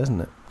meant to be, though, isn't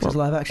it? 'Cause it's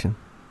live action.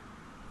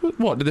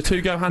 What, did the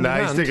two go hand in Nah,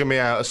 he's hand? digging me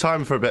out. It's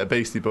time for a bit of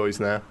Beastie Boys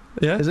now.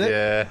 Yeah? Is it?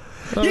 Yeah.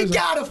 Oh, is it?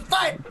 gotta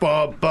fight.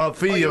 Bump, bump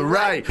for your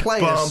right. Play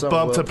the Bump, song,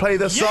 bump Will. to play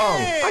the song.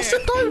 I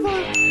stepped over.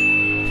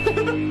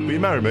 Will you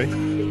marry me?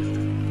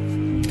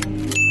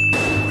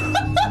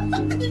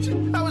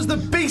 That was the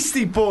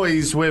Beastie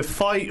Boys with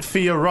Fight for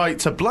Your Right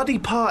to Bloody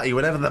Party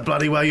whenever the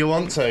bloody well you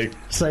want to.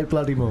 Say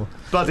bloody more.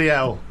 Bloody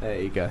hell.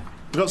 There you go.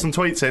 We've got some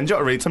tweets in. Do you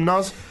want to read some,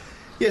 Naz?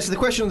 Yeah, so the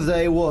question of the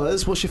day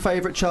was, what's your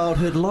favourite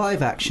childhood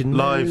live-action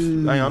Live.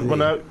 movie? Hang on. Well,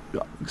 no.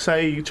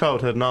 Say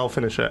childhood and I'll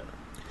finish it.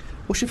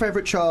 What's your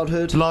favourite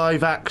childhood?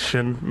 Live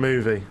action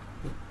movie.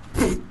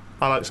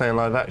 I like saying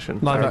live action.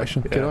 Live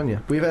action. Good on you.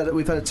 We've had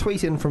a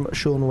tweet in from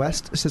Sean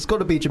West. It says, "Got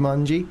to be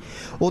Jumanji."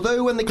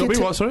 Although when the Got kids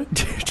to be what? Sorry.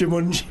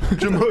 Jumanji.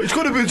 It's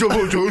got to be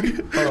Jumanji.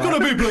 It's got to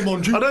be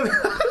Jumanji. I don't.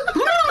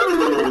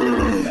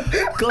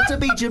 Got to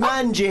be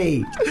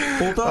Jumanji.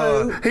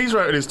 Although He's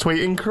wrote his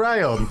tweet in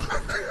crayon.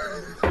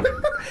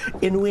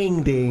 in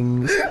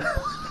Wingdings.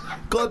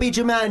 Got to be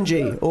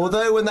Jumanji.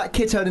 Although when that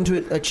kid turned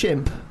into a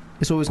chimp,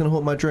 it's always going to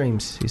haunt my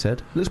dreams. He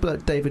said. Looks a bit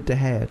like David De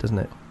Gea, doesn't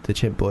it? The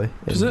chimp boy in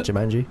Does it?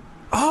 Jumanji.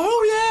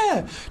 Oh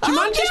yeah,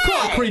 Jumanji's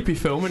quite a creepy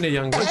film when you're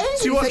younger.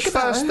 Do you watch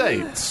First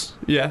Dates?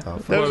 Yeah,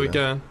 where are we yeah.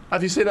 going?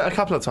 Have you seen it a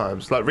couple of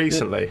times, like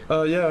recently?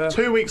 Oh yeah.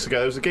 2 weeks ago,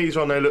 there was a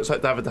geezer on there who looks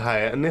like David De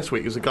Gea, and this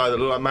week there's a guy that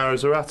looked like Mario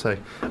Zarate.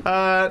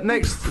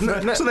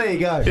 So there you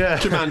go. Yeah.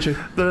 Jumanji.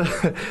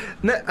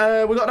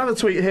 We got another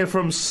tweet here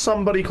from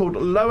somebody called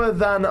Lower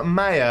Than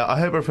Maya. I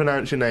hope I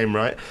pronounced your name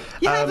right.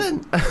 You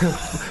haven't.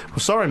 Well,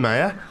 sorry,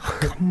 Maya.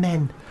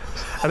 Men.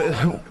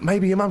 And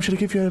maybe your mum should have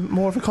given you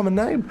more of a common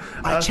name.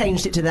 I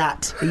changed it to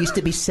that. It used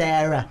to be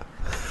Sarah.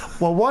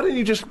 Well, why don't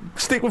you just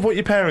stick with what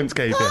your parents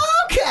gave you?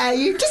 Okay,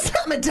 you just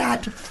had my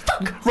dad.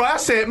 Fuck. Right,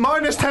 that's it.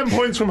 Minus 10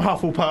 points from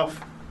Hufflepuff.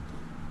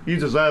 You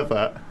deserve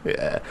that.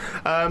 Yeah.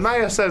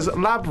 Maya says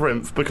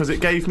Labyrinth because it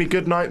gave me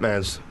good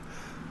nightmares.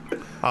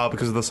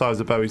 Because of the size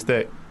of Bowie's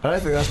dick. I don't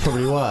think that's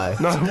probably why.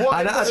 No, what?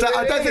 I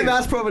don't think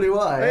that's probably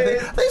why. I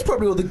think it's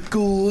probably all the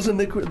ghouls and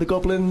the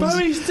goblins.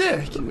 Bowie's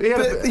dick.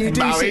 But you do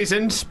Bowie's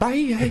in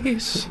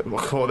space.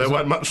 Oh, there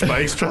weren't much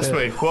space, trust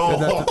me. Whoa.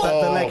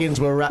 The leggings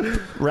were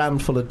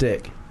rammed full of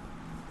dick.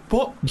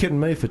 What? You couldn't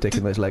move for dick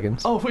in those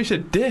leggings. Oh, I thought you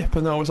said dip,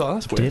 and I was like,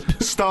 that's weird.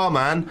 Dip.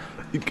 Starman.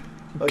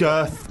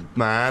 Girth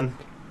man.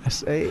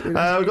 We've We've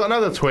got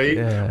another tweet.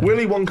 Yeah.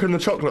 Willy Wonka and the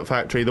Chocolate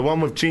Factory, the one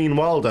with Gene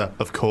Wilder,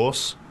 of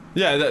course.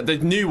 Yeah, the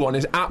new one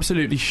is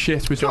absolutely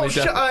shit with Johnny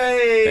Depp.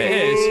 It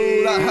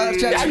is. That hurts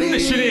Jack's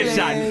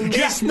feelings.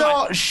 It's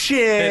not shit.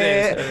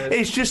 It is.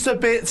 It's just a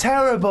bit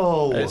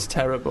terrible. It's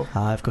terrible.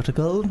 I've got a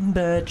golden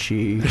bird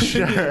shoe.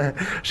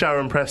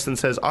 Sharon Preston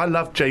says, I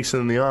love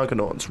Jason and the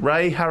Argonauts.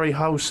 Ray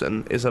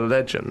Harryhausen is a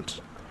legend.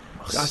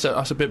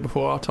 That's a bit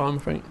before our time, I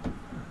think.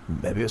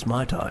 Maybe it's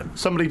my time.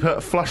 Somebody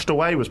put Flushed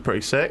Away was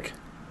pretty sick.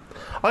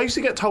 I used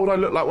to get told I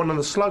looked like one of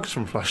the slugs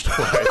from Flushed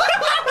Away.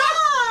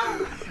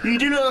 You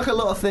do look like a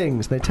lot of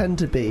things. They tend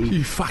to be.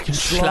 You fucking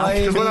slimy.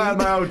 Because when I had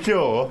my old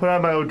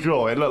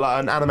jaw, it looked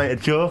like an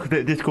animated jaw because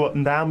it just go up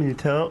and down when you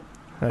talk.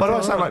 Why do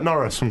I sound like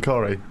Norris from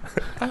Corrie?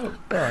 Oh,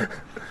 Right.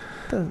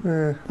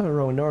 Nothing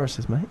wrong with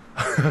Norris's, mate.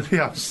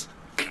 Yes.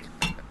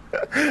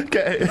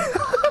 Get it?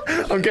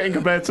 I'm getting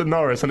compared to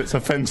Norris and it's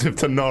offensive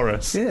to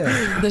Norris.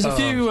 Yeah. there's a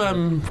few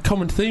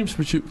common themes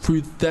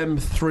through them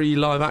 3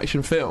 live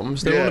action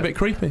films. They're all a bit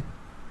creepy.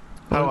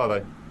 How are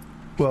they?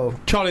 Well,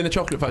 Charlie and the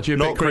Chocolate Factory, a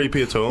Not bit creepy.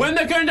 creepy at all. When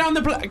they're going down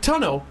the black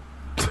tunnel.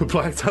 The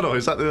Black Tunnel,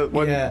 is that the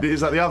one? Yeah.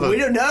 Is that the other? we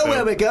don't know where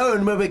film? we're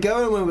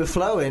going, when we're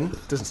flowing.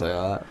 Doesn't say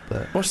that,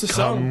 but. What's the Come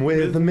song?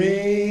 with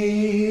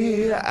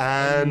me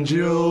and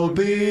you'll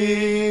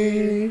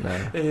be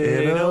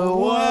in a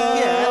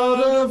world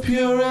of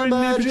pure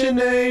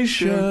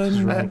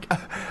imagination.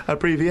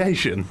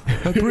 Abbreviation.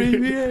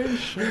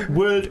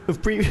 Word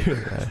of previous.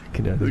 It's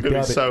going to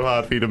be so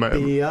hard for you to make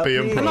be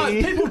And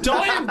like people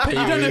dying. You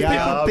don't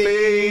know if people.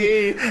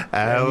 B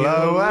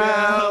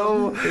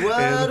LOL. The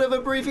word of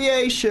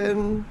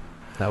abbreviation.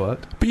 That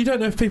worked. But you don't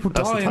know if people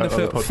That's the die in the title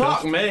film. of the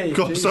podcast. Fuck me.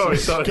 God,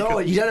 Jesus. sorry.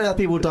 God, you don't know how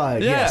people die.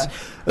 Yeah. Yes.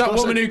 That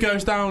Also- woman who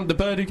goes down, the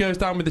bird who goes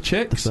down with the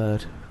chicks.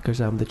 Bird goes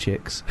down with the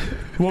chicks.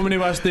 The woman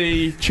who has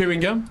the chewing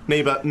gum.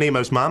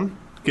 Nemo's mum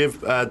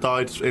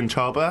died in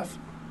childbirth.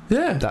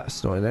 Yeah.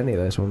 That's not in any of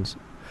those ones.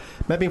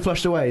 Maybe in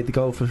Flushed Away, the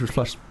goldfish was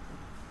flushed.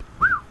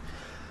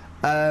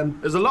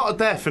 There's a lot of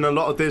death in a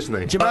lot of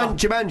Disney.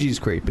 Jumanji's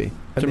creepy.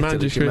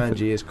 Admittedly, Jumanji's creepy.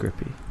 Jumanji is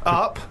creepy.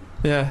 Up.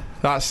 Yeah.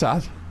 That's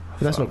sad.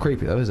 But that's not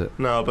creepy though, is it?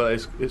 No,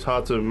 but it's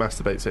hard to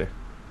masturbate to.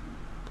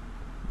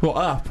 What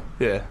up?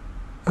 Yeah.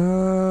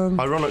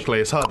 Ironically,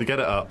 it's hard to get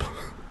it up.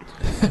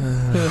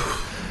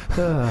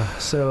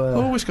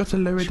 Always got to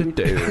lower the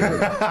do.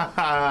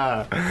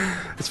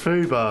 It's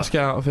food bar. Let's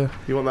get out of here.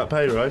 You want that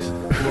pay rise?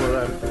 More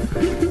of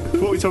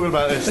them. What are we talking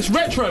about this? It's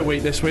retro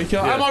week this week.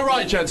 Am I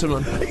right,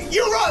 gentlemen?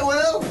 You're right,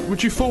 Will.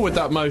 Would you forward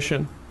that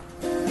motion?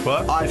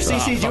 What? I've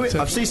CC'd you in. fucked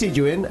it. I've CC'd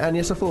you in, and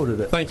yes, I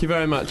forwarded it. Thank you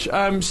very much.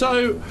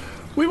 So,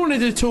 we wanted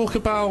to talk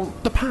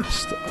about the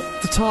past.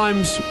 The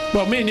times...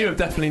 Well, me and you are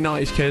definitely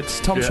 90s kids.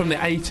 Tom's Yeah. from the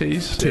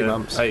 80s. 2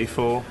 months.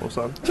 84 or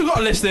something. So we've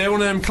got a list there,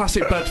 one of them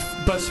classic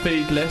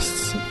BuzzFeed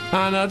lists.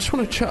 And I just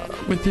want to chat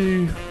with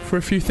you for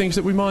a few things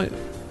that we might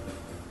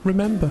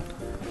remember.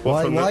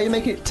 Why are you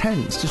making it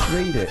tense? Just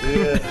read it.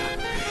 Yeah.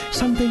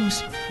 Some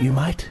things you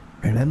might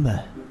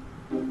remember.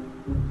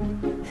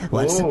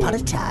 Once Whoa. upon a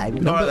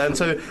time. All right then.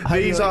 So I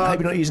these hope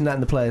you're not using that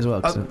in the play as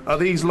well. 'cause are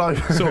these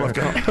life? That's all I've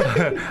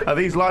got. Are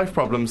these life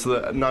problems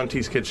that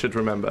 90s kids should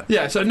remember?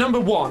 Yeah, so number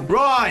 1.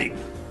 Right.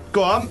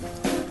 Go on,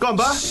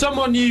 Buzz.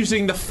 Someone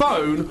using the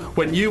phone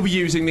when you were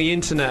using the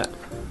internet.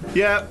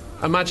 Yeah.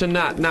 Imagine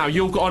that. Now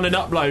you're on an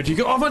upload. You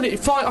go. I've only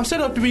I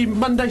said I'd be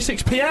Monday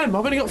 6 p.m.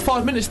 I've only got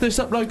 5 minutes. This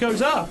upload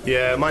goes up.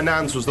 Yeah, my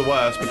nan's was the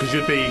worst because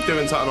you'd be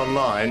doing something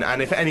online,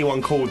 and if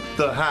anyone called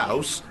the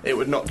house, it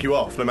would knock you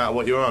off no matter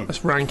what you're on.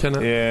 That's rank,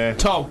 innit? Yeah.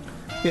 Tom.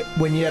 Yeah,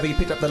 whenever you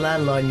picked up the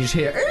landline, you just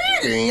hear.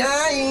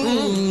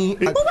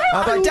 I'm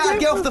like, Dad,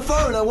 get off the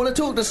phone. I want to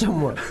talk to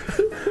someone.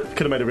 Could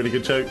have made a really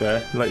good joke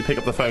there. Like you pick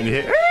up the phone, you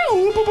hear.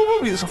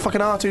 It's a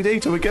fucking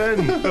R2D2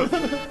 again.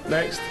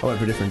 Next. I went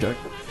for a different joke.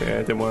 Yeah,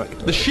 it didn't work.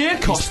 The sheer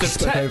cost of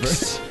spoke over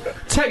text.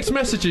 Text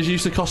messages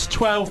used to cost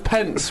 12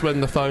 pence when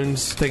the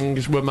phones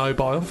things were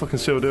mobile. Fucking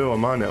still do on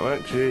my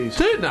network. Jeez.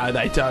 No,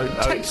 they don't.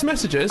 Text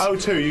messages.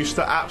 O2 used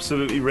to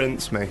absolutely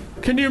rinse me.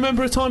 Can you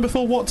remember a time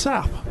before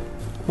WhatsApp?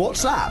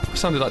 WhatsApp?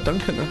 Sounded like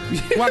Duncan then.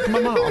 Wag my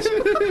Mars.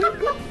 Is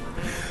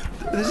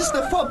this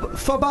the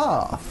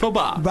Fobar?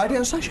 Fobar.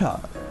 Radio station?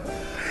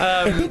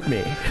 It hit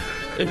me.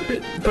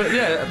 But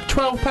yeah,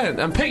 12 pence.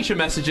 And picture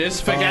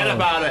messages, forget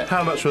about it.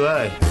 How much were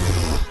they?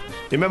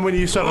 You remember when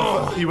you used to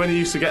when you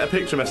used to get a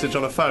picture message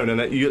on a phone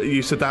and you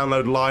used to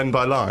download line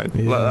by line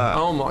like that?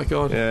 Oh my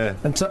god. Yeah.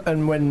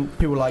 And when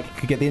people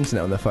could get the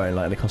internet on their phone,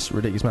 and it costs a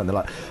ridiculous amount, they're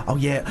like, oh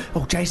yeah,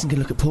 Jason can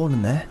look at porn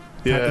in there.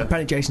 Yeah.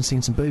 Apparently Jason's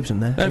seen some boobs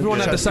in there. Everyone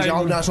had the same.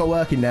 Oh, that's not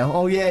working now.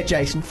 Oh yeah,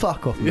 Jason,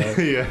 fuck off, mate.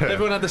 Yeah.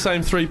 Everyone had the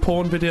same 3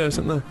 porn videos,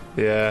 didn't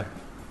they? Yeah.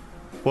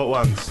 What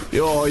ones?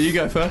 Oh, you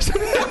go first.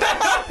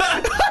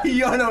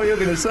 Yeah, I know what you're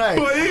going to say.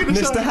 What are you gonna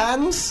Mr. say?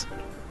 Hands?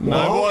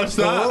 No, what's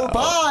that? Oh,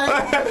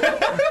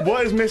 bye.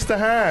 What is Mr.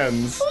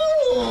 Hands?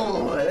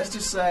 Oh, let's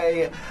just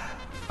say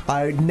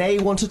I may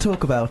want to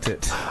talk about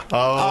it.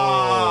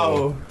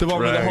 Oh, the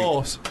one with the Right.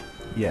 horse.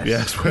 Yes.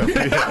 Yes, well,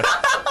 yeah.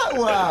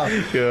 Wow.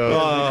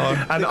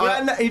 God.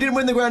 And He didn't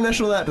win the Grand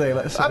National that day.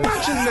 Let's say.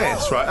 imagine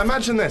this, right?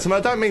 Imagine this, and I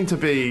don't mean to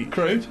be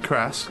Crude.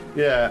 crass.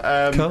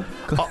 Yeah. Cool.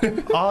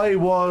 I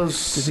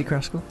was Is he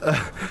Craskell?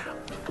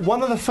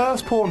 one of the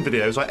first porn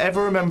videos I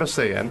ever remember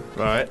seeing.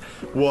 Right,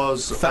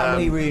 was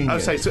Family reunion. I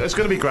would say so it's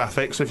going to be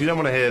graphic. So if you don't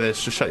want to hear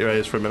this, just shut your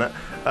ears for a minute.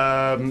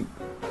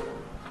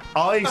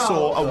 I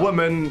saw a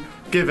woman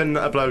given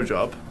a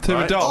blowjob To a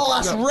right? dog. Oh,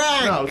 that's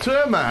rank. No,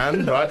 to a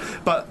man, right?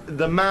 But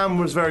the man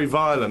was very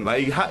violent.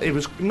 Like he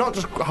was not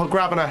just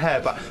grabbing her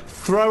hair, but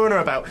throwing her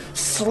about,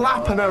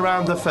 slapping her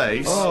around the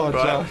face. Oh,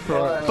 right? Jack,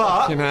 right. But,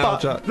 Fucking hell,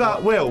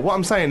 Jack. Will, what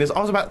I'm saying is, I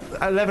was about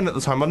 11 at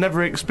the time. I'd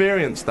never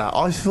experienced that.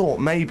 I thought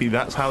maybe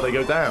that's how they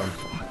go down.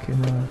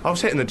 I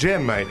was hitting the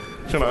gym, mate.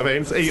 Do you know what I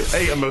mean? Just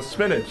eating my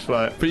spinach,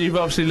 like. But you've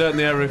obviously learnt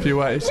the error of your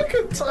ways. Look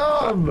at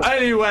Tom.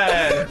 Anyway,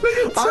 I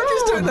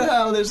just don't know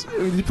how this.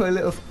 When you play a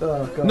little.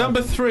 Oh, God.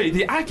 number 3,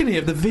 the agony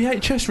of the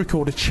VHS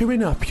recorder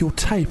chewing up your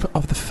tape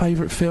of the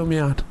favourite film you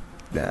had.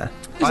 Nah.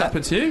 Has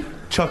happened to you?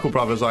 Chuckle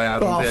Brothers I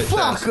had Oh, on VHS.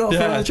 fuck off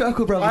Yeah. on the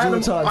Chuckle Brothers I had all the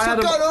a- time. I had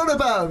What's a- going on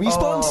about him? You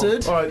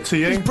sponsored? All right, to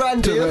you. He's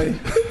brand deal.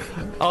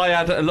 I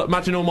had,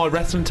 imagine all my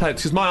wrestling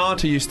tapes, because my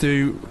auntie used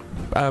to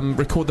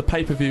record the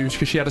pay-per-views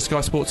because she had a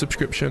Sky Sports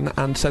subscription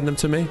and send them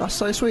to me. That's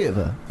so sweet of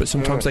her. But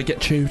sometimes they get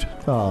chewed,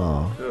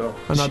 Oh.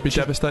 and I'd be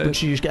devastated. But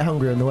she just get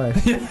hungry on the way.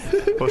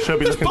 Well, she'll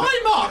be looking.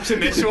 Bite marks in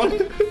this one.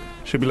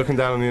 She'll be looking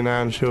down on you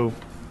now, and she'll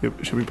be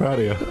proud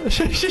of you.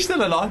 She's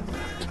still alive.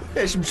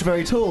 Yeah, she's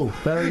very tall.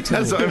 Very tall.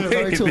 That's what I mean,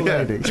 Very tall yeah.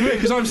 lady. It's weird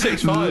because I'm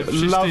 6'5".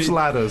 She's Loves the-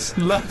 ladders.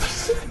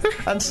 loves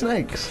And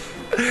snakes.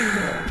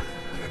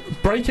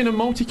 breaking a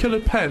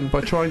multicoloured pen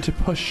by trying to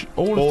push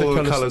all All of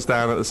the the colours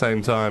down at the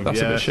same time. That's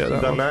a bit shit,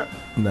 that Done one. that.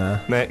 Nah.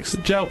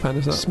 Next. Gel pen,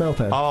 is that? Smell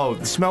pen. Oh,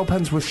 the smell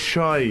pens were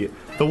shy.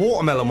 The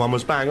watermelon one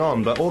was bang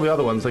on, but all the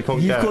other ones they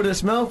couldn't You've get. called it a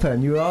smell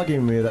pen. You were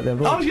arguing with me that the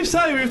other I was going to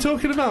say, we were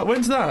talking about,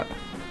 when's that?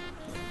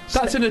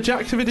 That's in a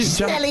Jack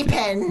video.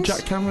 pens.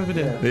 Jack Cameron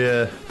video.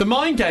 Yeah. The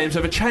Mind Games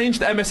have changed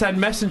the MSN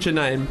Messenger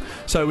name,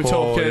 so we're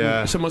Oh, talking.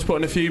 yeah. Someone's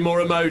putting a few more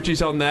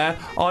emojis on there.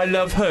 I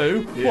love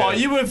who? Yeah. What?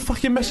 You were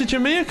fucking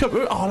messaging me a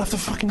couple. Oh, I'll have to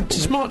fucking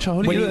smart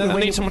child. I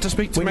need someone to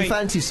speak to when me. you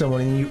fancy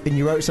someone and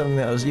you wrote something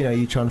that was,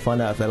 you trying to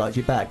find out if they liked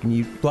you back, and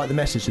you write the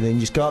message, and then you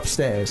just go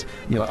upstairs,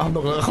 and you're like, I'm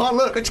not gonna, I can't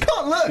look, I just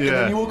can't look, and Yeah.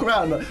 then you walk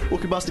around,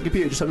 walking past the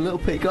computer, just have a little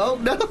peek. Oh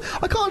no,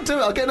 I can't do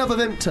it. I'll get another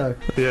Vimto,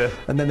 Yeah.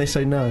 and then they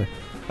say no.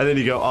 And then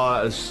you go,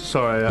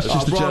 sorry. It's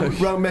just a joke.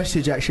 Wrong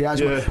message actually. As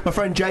Yeah. my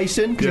friend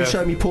Jason, because Yeah. he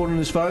showed me porn on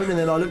his phone, and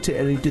then I looked at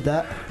it and he did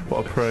that.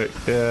 What a prick.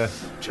 Yeah.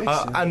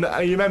 Jason. And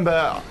you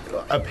remember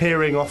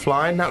appearing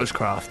offline? That was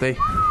crafty,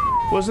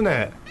 wasn't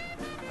it?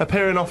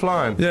 Appearing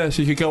offline. Yeah,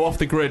 so you could go off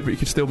the grid, but you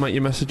could still make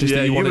your messages Yeah,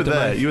 that you you were wanted to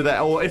there. make. You were there.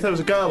 Or if there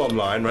was a girl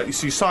online, right?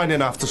 So you sign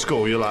in after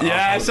school. You're like,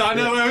 Yes, I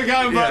know where we're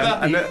going, Yeah,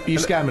 brother. and You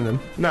scamming them?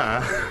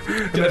 nah.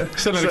 Send in a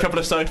So- couple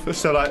of sofas.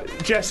 So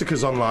like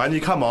Jessica's online, you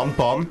come on,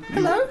 bomb.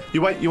 Hello?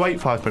 You wait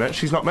 5 minutes.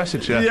 She's not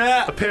messaged yet.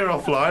 Yeah. Appear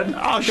offline.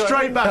 Oh, God.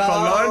 Straight back Oh,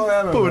 I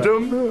online. remember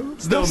Boom.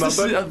 Still That's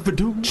nothing.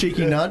 the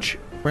Cheeky nudge.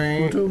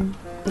 Boom.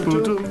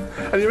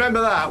 And you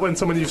remember that when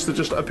someone used to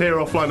just appear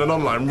offline and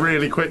online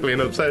really quickly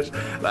in obsession,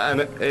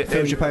 and it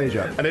Fills your page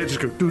up. and it just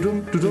go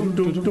doo-dum, doo-dum,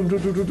 doo-dum,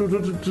 doo-dum,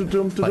 doo-dum,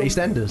 doo-dum, Like doo-dum.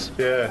 EastEnders.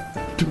 Yeah.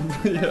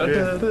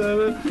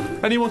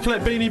 Anyone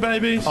collect Beanie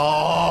Babies?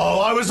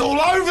 Oh, I was all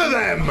over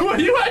them. What,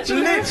 you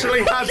actually?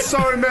 Literally had so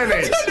many.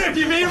 I don't know if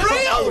you're being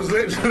I real. was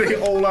literally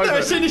all over.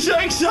 I've seen you so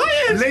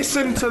excited.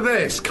 Listen to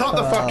this. Cut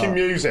the fucking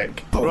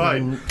music.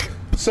 Right.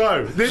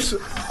 So this,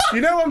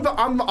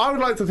 I would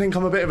like to think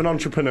I'm a bit of an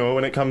entrepreneur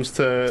when it comes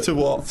to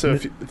what?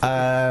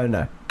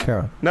 No. Carry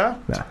on. No?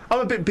 No. I'm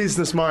a bit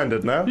business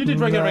minded now. You did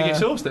reggae Nah.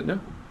 sauce, didn't you?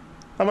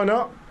 Am I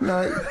not?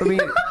 No, I mean,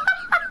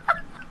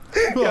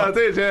 Yeah, I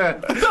did. Yeah.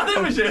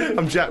 That was you.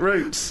 I'm Jack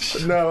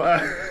Roots. No,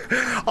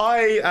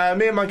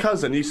 me and my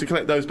cousin used to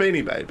collect those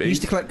Beanie Babies. you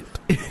used to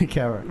collect.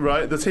 Carry on.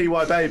 Right, the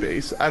TY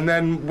babies, and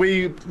then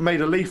we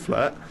made a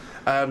leaflet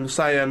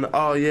saying,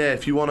 "Oh yeah,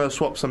 if you want to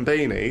swap some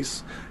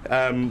beanies,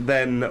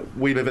 then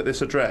we live at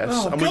this address."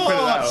 Oh, and we printed it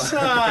out.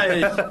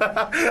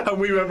 God's sake. And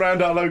we went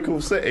round our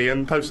local city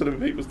and posted them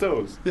in people's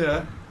doors.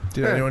 Yeah.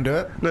 Did anyone do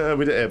it? No,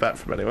 we didn't hear back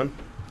from anyone.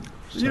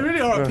 You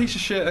really are a piece of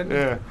shit. And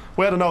Yeah,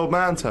 we had an old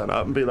man turn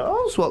up and be like,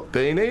 "Oh, swap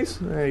beanies."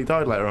 Yeah, he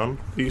died later on.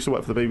 He used to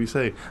work for the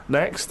BBC.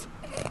 Next.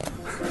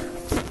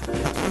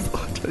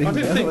 I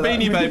didn't think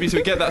Beanie Babies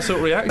would get that sort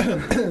of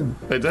reaction.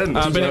 They didn't.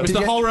 But it was Did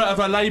the you- horror of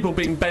a label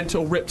being bent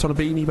or ripped on a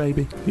Beanie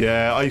Baby.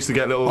 Yeah, I used to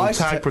get little I used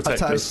to tag ta- I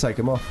protectors. used to take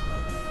them off.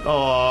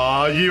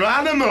 Oh, you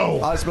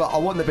animal! I was like, I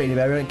want the Beanie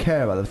Baby. I don't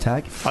care about the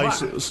tag.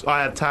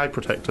 I had tag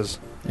protectors.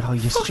 Oh,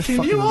 you're such a Fucking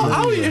fucking you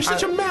are. Oh, loser. you're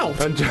such a melt.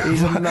 And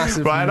He's a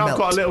massive right, and I've melt.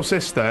 got a little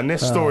sister, and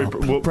this story,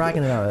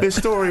 bragging about it. this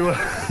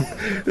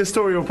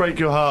story will break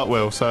your heart,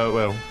 Will. So it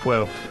will.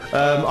 Will.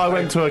 I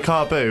went to a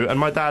car boot, and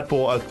my dad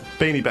bought a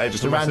Beanie Baby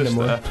for a my random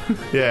sister.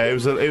 Yeah, it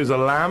was a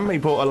lamb. He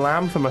bought a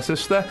lamb for my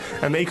sister,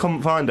 and he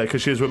couldn't find her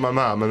because she was with my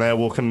mum, and they were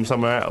walking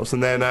somewhere else.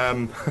 And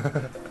then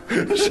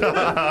shut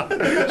up.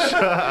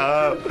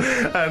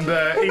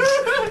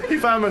 And he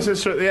found my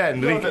sister at the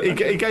end, and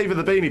he gave her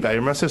the Beanie Baby,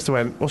 and my sister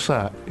went, "What's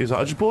that?" He was like,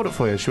 "I just bought it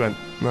for you." She went,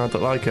 "No, I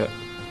don't like it.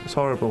 It's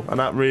horrible." And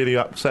that really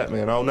upset me,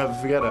 and I'll never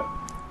forget it.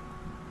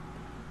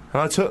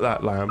 And I took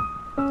that lamb,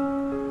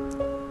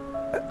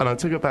 and I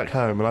took it back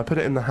home, and I put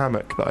it in the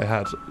hammock that I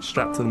had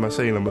strapped to my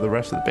ceiling with the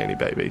rest of the Beanie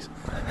Babies,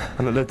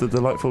 and it lived a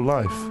delightful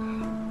life.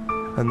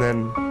 And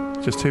then,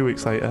 just 2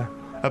 weeks later,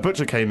 a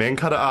butcher came in,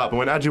 cut it up, and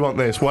went, "How do you want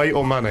this, weight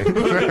or money?"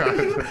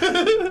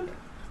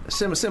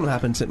 Similar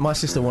happened to my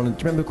sister. Wanted.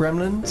 Do you remember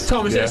Gremlins?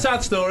 Tom, is it Yeah. a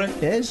sad story?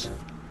 Yes.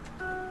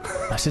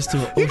 My sister.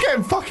 You're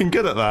getting fucking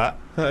good at that.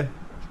 Hey.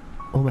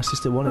 All my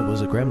sister wanted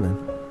was a gremlin.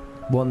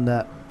 One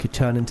that could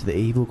turn into the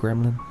evil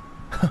gremlin.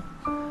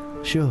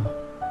 Sure.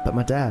 But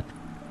my dad,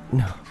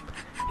 no.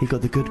 He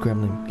got the good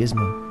gremlin,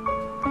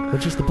 Gizmo. When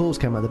just the balls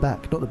came out the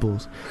back, not the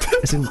balls.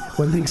 As in,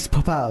 when things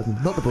pop out,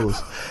 not the balls.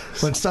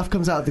 When stuff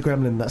comes out of the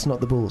gremlin, that's not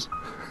the balls.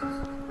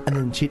 And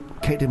then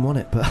Kate didn't want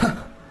it, but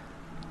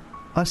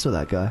I saw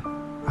that guy.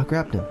 I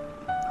grabbed him,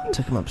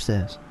 took him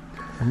upstairs.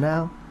 And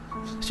now,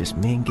 it's just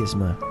me and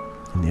Gizmo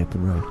in the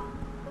open road.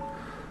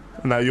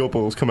 Now your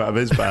balls come out of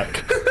his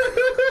back.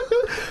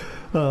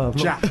 Oh,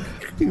 Jack.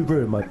 You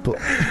ruined my book.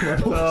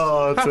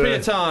 Oh,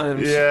 Happier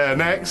times. Yeah,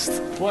 next.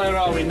 Where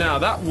are we now?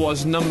 That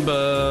was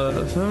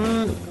number...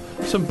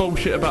 some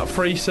bullshit about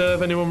free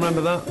serve. Anyone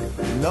remember that?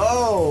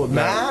 No,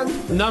 man.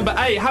 Number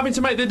 8, having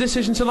to make the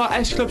decision to like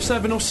S Club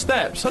 7 or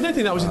Steps. I don't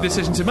think that was a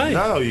decision to make.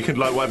 No, you could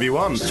like whatever you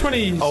want.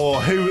 20...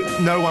 Or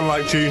no one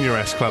liked Junior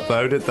S Club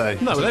though, did they?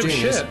 No, they were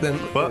Genius. shit. Then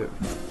What?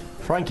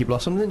 Frankie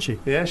blossomed, didn't she?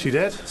 Yeah, she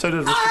did. So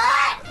did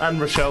and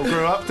Rochelle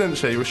grew up, didn't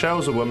she?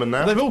 Rochelle's a woman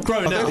now. They've all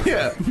grown out.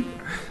 Yeah.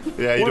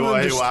 Yeah, you One don't of want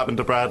to them hear what happened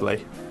to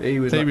Bradley. He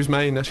was. He was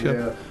main S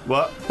Club.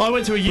 What? I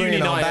went to a uni Bringing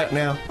it on night. back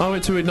now. I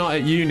went to a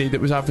night at uni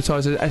that was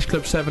advertised as S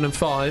Club 7 and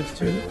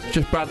 5.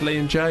 Just Bradley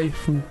and Jay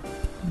from...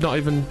 Not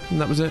even... And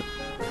that was it.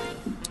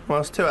 Well,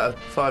 it's 2 out of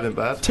 5 in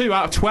bad. 2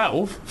 out of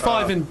 12.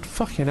 5 in...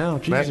 Fucking hell.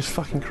 Jesus Next.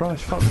 fucking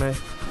Christ. Fuck me.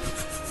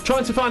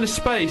 Trying to find a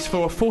space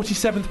for a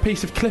 47th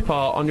piece of clip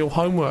art on your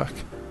homework.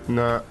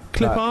 No.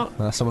 Clip art?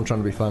 That's someone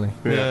trying to be funny.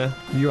 Yeah.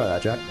 You write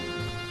that, Jack.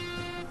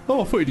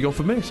 Oh, I thought you'd gone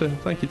for me, so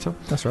thank you, Tom.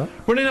 That's right.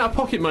 Running out of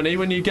pocket money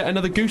when you get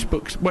another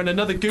Goosebumps... When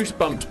another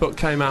Goosebumps book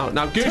came out.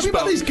 Now, Tell me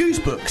about these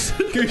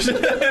Goosebumps... goose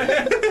books.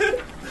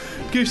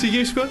 Goosey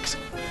Goosebooks?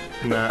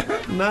 Nah.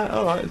 No,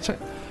 alright.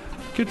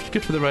 Good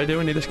for the radio,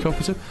 we need this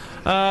cooperative.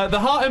 The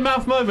heart and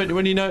mouth moment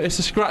when you notice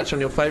a scratch on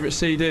your favourite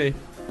CD.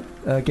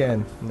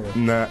 Again.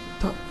 Nah.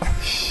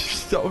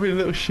 Stop being a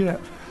little shit.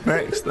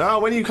 Next. Oh,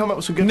 when you come up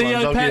with some good ones,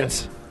 I'll give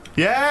Neopets.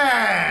 you...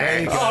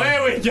 Yeah! Oh,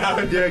 here we go.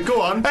 Yeah, go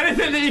on.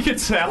 Anything that you could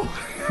sell.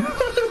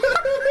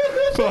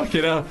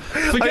 Fucking hell.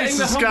 I Forgetting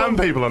used to the scam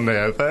humble, people on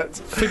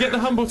Neopets. forget the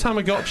humble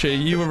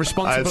Tamagotchi. You were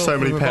responsible I had so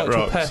many for a pet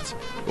virtual rocks. pet.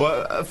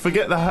 Well,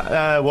 forget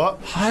the... what?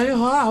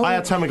 I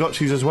had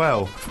Tamagotchis as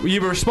well.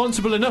 You were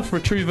responsible enough for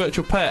a true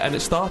virtual pet, and it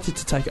started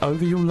to take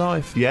over your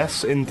life.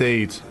 Yes,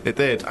 indeed. It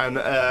did. And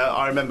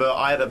I remember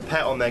I had a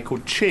pet on there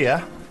called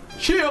Cheer.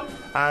 Cheer!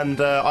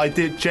 And I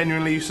did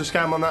genuinely used to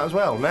scam on that as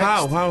well. Next.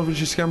 How would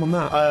you scam on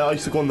that? I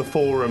used to go on the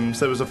forums.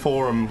 There was a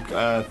forum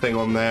thing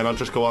on there, and I'd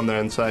just go on there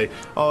and say,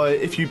 "Oh,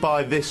 if you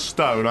buy this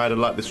stone," I had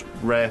like this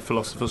rare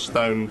Philosopher's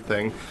Stone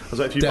thing. I was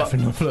like, "If you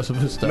Definitely not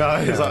Philosopher's Stone. No,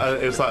 it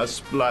was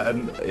like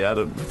it had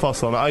a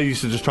fossil on it. I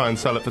used to just try and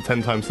sell it for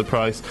 10 times the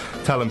price,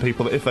 telling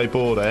people that if they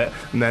bought it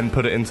and then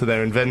put it into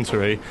their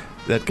inventory,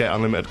 they'd get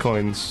unlimited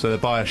coins. So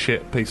they'd buy a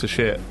piece of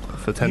shit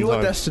for 10 You are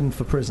times. destined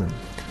for prison.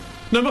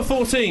 Number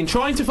 14,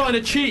 trying to find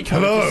a cheat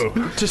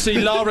code to see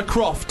Lara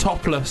Croft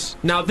topless.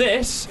 Now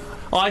this,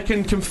 I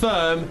can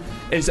confirm,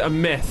 is a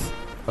myth.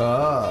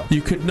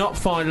 You could not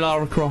find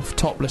Lara Croft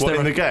topless. What,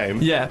 in the game?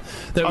 Yeah.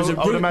 There was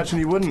I would imagine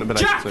you wouldn't have been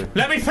Jack, able to.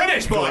 let me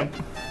finish, boy!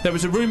 There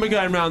was a rumour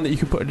going around that you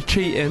could put a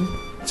cheat in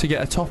to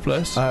get her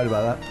topless, I heard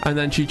about that. and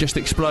then she just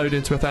explode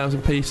into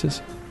 1,000 pieces.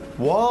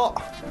 What?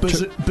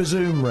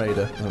 Bazoom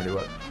Raider. Doesn't really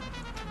work.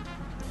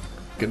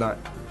 Good night.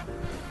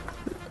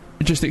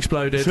 It just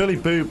exploded. Surely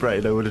Boob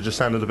Raider would have just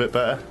sounded a bit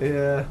better.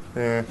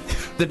 Yeah.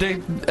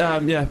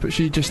 Yeah. But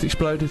she just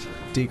exploded.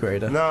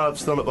 Degrader. No, I'm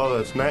still not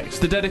bothered. Next.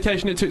 The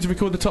dedication it took to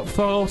record the top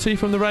 40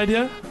 from the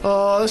radio.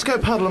 Oh, let's go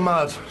Puddle of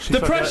Mud. The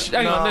pressure.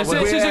 Hang on,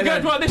 this is a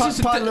good one. The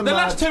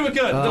last two are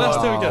good. The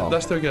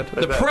last two are good.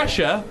 The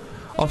pressure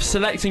of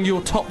selecting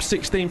your top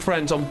 16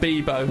 friends on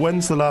Bebo.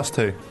 When's the last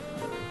two?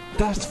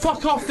 That's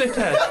fuck off,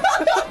 dickhead.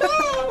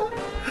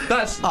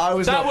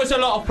 That was a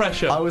lot of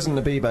pressure. I wasn't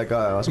a Bebo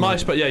guy. I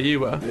was But yeah, you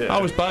were. Yeah. I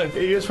was both.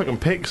 You just fucking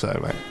picks though,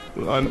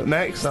 mate.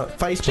 Next. No,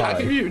 face Jack,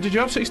 pie. did you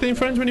have 16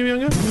 friends when you were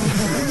younger?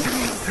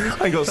 I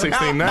ain't got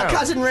 16 now. My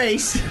cousin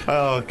Reese.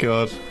 Oh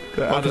god.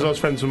 Because I was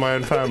friends with my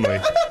own family.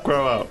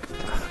 Grow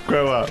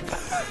up.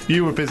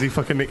 You were busy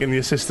fucking nicking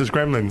your sister's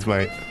gremlins,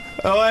 mate.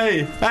 Oh,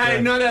 hey,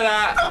 none of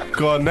that.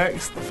 Go on,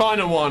 next.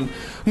 Final one.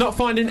 Not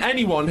finding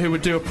anyone who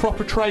would do a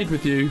proper trade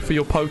with you for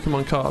your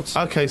Pokemon cards.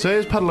 Okay, so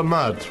here's Puddle of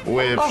Mud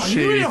with You sheep.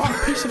 really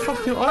are a piece of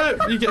fucking... I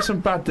hope you get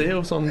some bad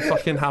deals on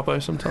fucking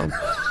Habbo sometime.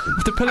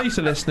 If the police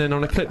are listening, I'm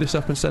going to clip this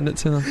up and send it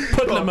to them.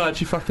 Puddle of Mud,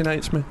 she fucking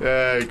hates me.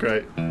 Yeah,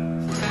 great.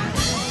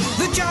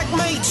 The Jack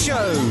Mate Show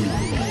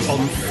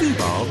on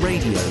Fubar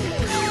Radio.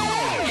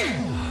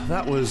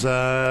 That was,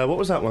 what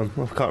was that one?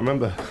 I can't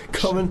remember.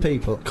 Common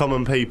People.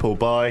 Common People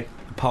by...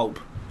 Pulp.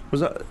 Was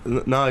that...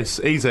 Nice.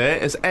 Easy.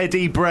 It's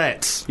Eddie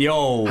Brett.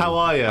 Yo. How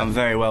are you? I'm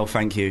very well,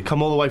 thank you.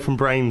 Come all the way from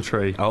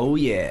Braintree. Oh,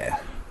 yeah.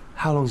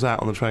 How long's that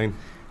on the train?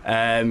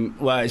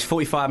 Well, it's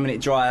 45-minute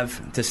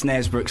drive to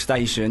Snaresbrook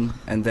Station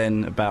and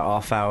then about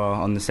half hour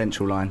on the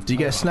Central Line. Do you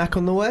get a snack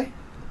on the way?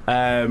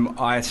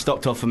 I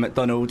stopped off at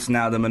McDonald's,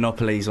 now the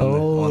Monopoly's on the...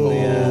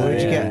 What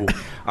did you get?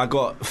 I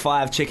got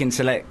 5 chicken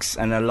selects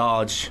and a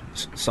large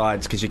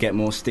sides because you get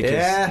more stickers.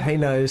 Yeah, he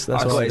knows.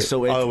 That's I got what it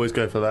sorted. I always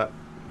go for that.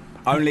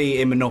 Only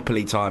in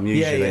Monopoly time,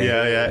 usually.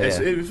 Yeah.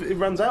 It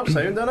runs out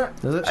soon, doesn't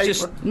it? Does it?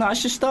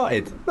 It's just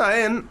started. No, it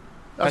ain't.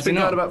 I've Has been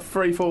it going not? about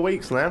 3-4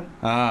 weeks now.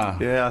 Ah.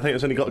 Yeah, I think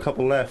it's only got a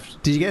couple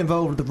left. Did you get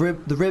involved with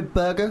the rib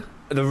burger?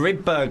 The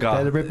rib burger.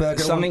 Yeah, the rib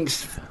burger.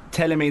 Something's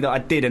telling me that I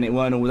did and it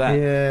weren't all that.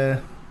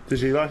 Yeah.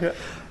 Did you like it?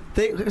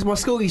 Because my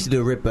school used to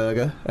do a rib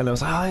burger, and I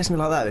was like, it's not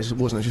like that. It just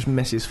wasn't. It was just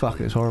messy as fuck.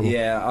 It was horrible.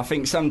 Yeah, I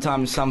think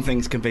sometimes some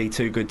things can be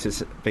too good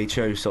to be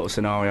true, sort of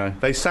scenario.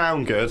 They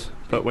sound good,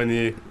 but when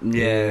you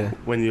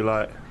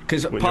like...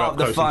 Because when part of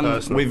you're the up close fun and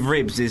personal. with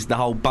ribs is the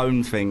whole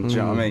bone thing, do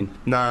you know what I mean?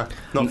 Nah,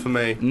 not for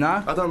me.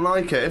 No? I don't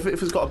like it. If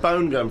it's got a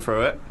bone going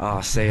through it...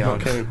 Oh, see,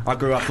 Okay. I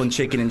grew up on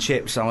chicken and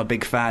chips, so I'm a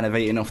big fan of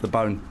eating off the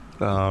bone.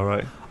 Oh,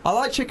 right. I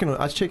like chicken. I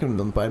like chicken on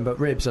the bone, but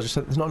ribs, there's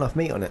not enough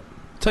meat on it.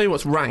 Tell you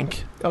what's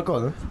rank. Oh, go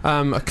on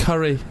then. A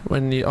curry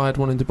when I had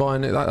one in Dubai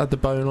and it had the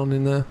bone on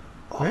in there.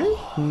 Really?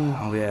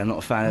 Oh, yeah, I'm not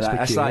a fan of That's that.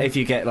 That's peculiar. like if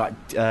you get, like,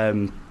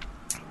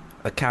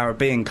 a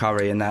Caribbean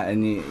curry and that,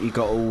 and you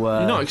got all...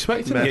 You're not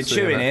expecting You're it. Messy,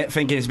 chewing innit? it,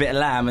 thinking it's a bit of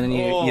lamb, and then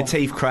your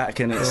teeth crack,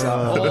 and it's like...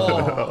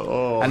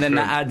 Oh, And then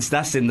shrimp.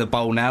 that's in the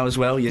bowl now as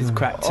well, your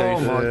cracked tooth. Oh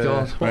my Yeah.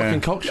 god, what a Yeah.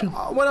 concoction.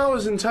 When I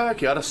was in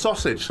Turkey, I had a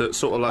sausage that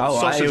sort of like...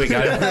 Oh, right, sausage. here we go.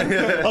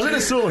 I was in a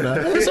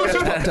sauna. The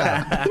sausage popped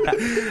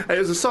out. It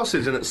was a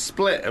sausage and it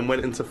split and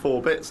went into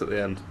 4 bits at the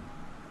end.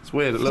 It's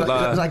weird. It It looked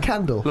was like... like a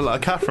candle. Looked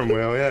like a Catherine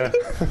wheel, yeah.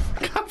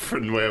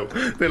 Catherine wheel.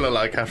 Didn't look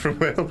like a Catherine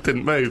wheel.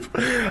 Didn't move.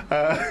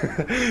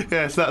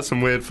 Yes, that's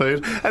some weird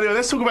food. Anyway,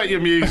 let's talk about your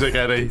music,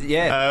 Eddie.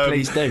 Yeah,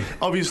 please do.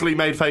 Obviously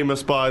made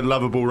famous by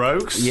Lovable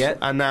Rogues. Yeah.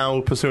 And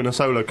now pursuing a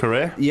solo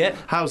career. Yeah.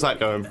 How's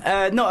that going?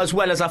 Not as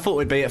well as I thought it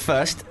would be at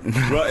first.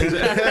 Right, is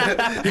it?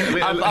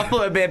 I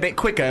thought it'd be a bit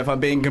quicker, if I'm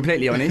being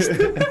completely honest.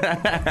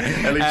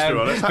 At least you're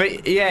honest.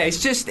 But yeah,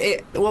 it's just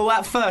well,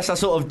 at first I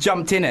sort of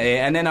jumped in at it,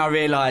 and then I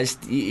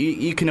realised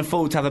you can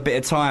afford to have a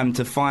bit of time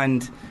to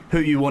find who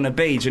you want to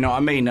be. Do you know what I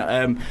mean?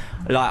 Like,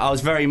 I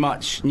was very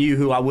much knew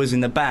who I was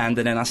in the band,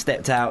 and then I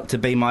stepped out to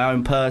be my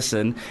own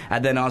person,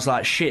 and then I was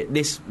like, shit,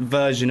 this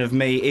version of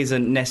me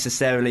isn't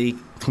necessarily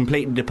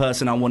completely the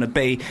person I want to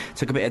be.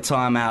 Took a bit of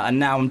time out, and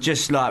now I'm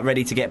just like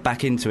ready to get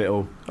back into it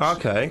all.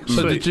 Okay.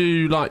 So Sweet. did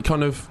you like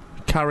kind of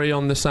carry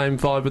on the same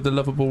vibe with the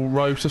Lovable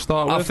Rogues to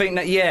start with? I think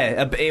that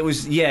it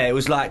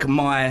was like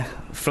my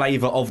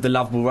flavour of the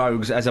Lovable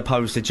Rogues as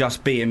opposed to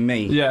just being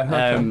me. Yeah,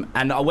 okay.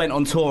 And I went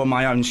on tour on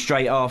my own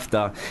straight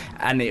after,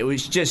 and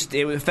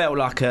it felt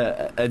like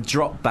a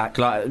drop back,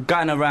 like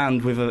going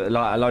around with a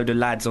load of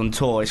lads on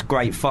tour. It's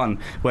great fun,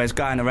 whereas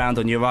going around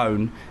on your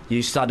own,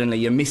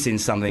 you're missing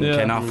something. Yeah.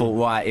 And I thought,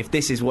 right, if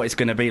this is what it's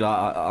going to be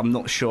like, I'm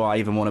not sure I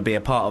even want to be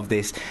a part of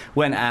this.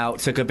 Went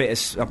out, I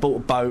bought a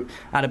boat,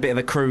 had a bit of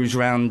a cruise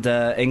around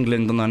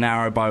England on a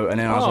narrowboat, and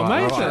then I was like,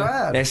 amazing.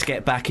 right, let's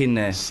get back in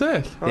there.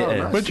 Sick.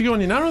 Yeah. Where'd you go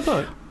on your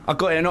narrowboat? I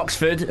got it in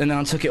Oxford, and then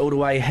I took it all the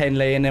way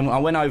Henley, and then I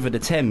went over the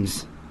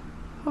Thames.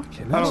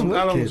 Fucking How hell.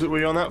 long were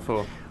you on that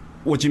for?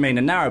 What do you mean,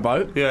 a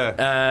narrowboat?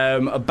 Yeah.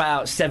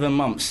 About 7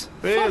 months.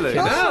 Really?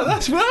 Yeah,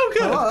 that's well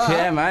good.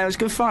 Yeah, man, it was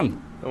good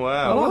fun.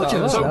 Wow.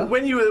 Oh, So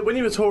when you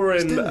were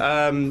touring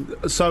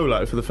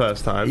solo for the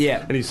first time,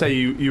 Yeah. and you say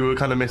you were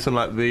kind of missing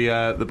like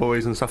the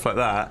boys and stuff like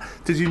that,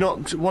 did you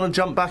not want to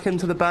jump back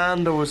into the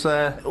band, or was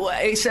there? Well,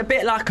 it's a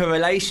bit like a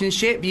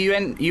relationship. You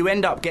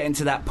end up getting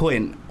to that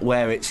point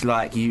where it's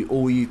like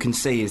all you can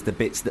see is the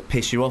bits that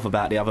piss you off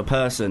about the other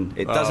person.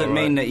 It doesn't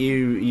mean that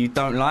you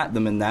don't like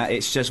them and that.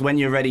 It's just when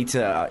you're ready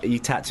to you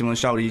tapped him on the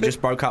shoulder. You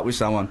just broke up with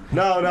someone.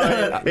 No.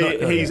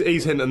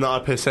 He's hinting that I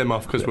piss him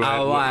off because we're.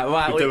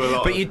 Right. We do a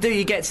lot. But you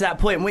get to that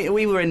point.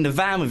 We were in the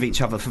van with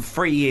each other for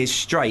 3 years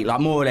straight, like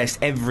more or less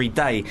every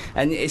day,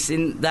 and it's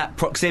in that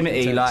proximity.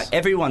 Intense. Like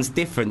everyone's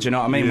different. Do you know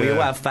what I mean? We Yeah.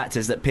 all have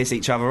factors that piss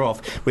each other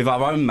off with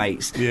our own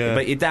mates. Yeah.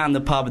 But you're down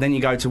the pub, and then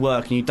you go to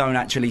work, and you don't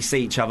actually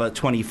see each other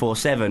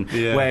 24/7.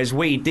 Yeah. Whereas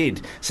we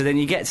did. So then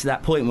you get to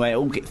that point where it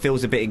all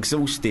feels a bit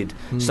exhausted.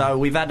 So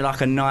we've had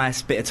like a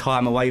nice bit of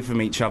time away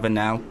from each other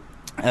now.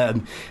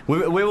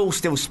 We're all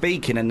still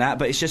speaking and that,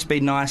 but it's just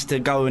been nice to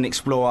go and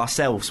explore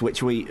ourselves,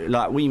 which we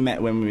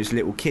met when we was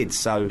little kids.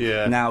 So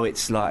Yeah. now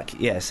it's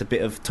like, it's a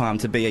bit of time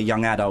to be a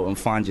young adult and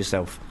find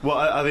yourself. What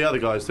are the other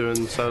guys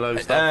doing solo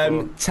stuff?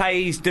 or?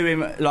 Tay's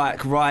doing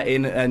like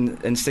writing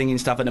and singing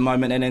stuff at the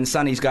moment, and then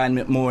Sonny's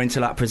going more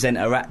into like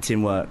presenter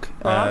acting work.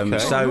 Okay.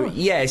 So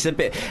it's a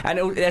bit,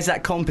 and there's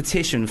that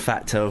competition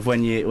factor of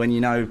when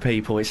you know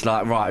people, it's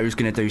like, right, who's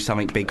going to do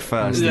something big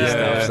first and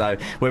Yeah. stuff.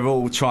 So we're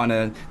all trying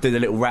to do the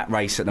little rat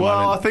race at the Well,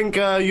 I moment. think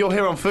you're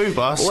here on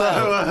Fubar, so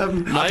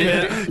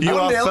you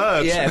are nil.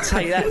 first. Yeah,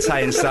 take that,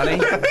 Tay and Sonny.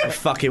 You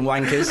fucking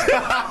wankers.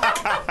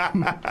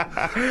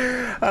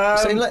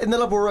 So in the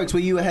Lovable Rogues, were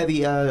you a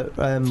heavy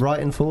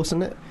writing force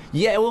in it?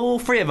 Yeah, well, all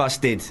three of us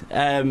did.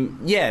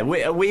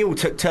 We all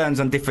took turns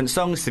on different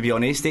songs, to be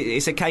honest.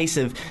 It's a case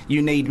of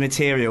you need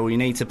material, you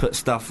need to put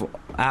stuff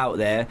out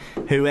there.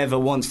 Whoever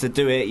wants to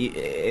do it,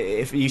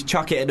 if you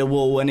chuck it at the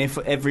wall, and if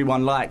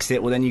everyone likes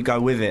it, well, then you go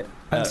with it.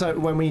 And so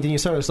when you're doing your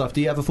solo stuff,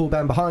 do you have a full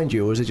band behind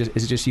you, or is it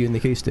just you and the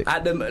acoustic?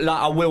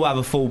 I will have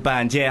a full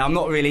band. Yeah, I'm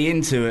not really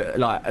into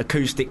like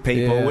acoustic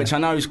people, Yeah. which I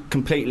know is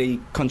completely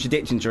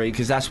contradictory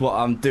because that's what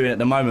I'm doing at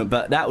the moment.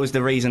 But that was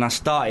the reason I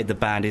started the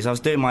band. Is I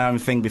was doing my own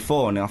thing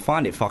before, and I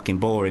find it fucking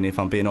boring if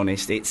I'm being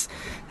honest. It's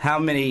how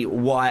many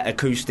white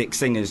acoustic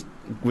singers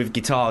with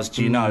guitars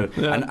do you know?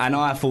 Yeah. And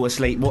I fall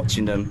asleep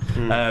watching them.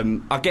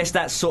 I guess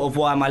that's sort of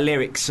why my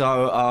lyrics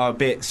are a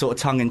bit sort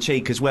of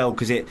tongue-in-cheek as well,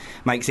 because it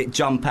makes it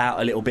jump out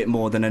a little bit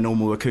more than a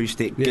normal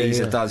acoustic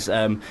geezer does.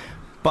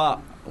 But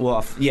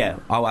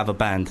I'll have a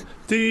band.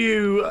 Do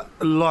you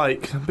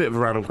like, a bit of a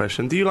random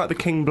question, do you like the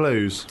King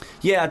Blues?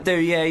 Yeah, I do.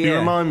 Yeah. You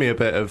remind me a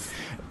bit of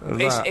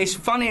that. It's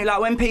funny, like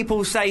when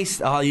people say,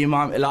 "Oh, you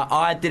might," like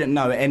I didn't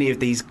know any of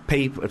these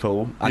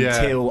people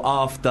until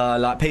after.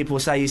 Like people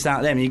say you sound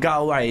like them, and you go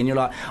away, and you're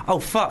like, "Oh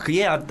fuck,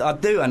 yeah, I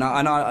do," and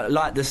I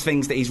like the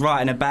things that he's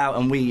writing about,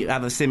 and we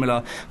have a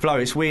similar flow.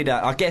 It's weird.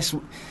 I guess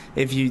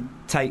if you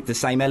take the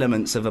same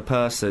elements of a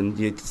person,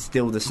 you're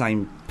still the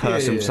same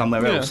person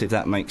somewhere else. Yeah. If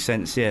that makes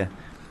sense, yeah.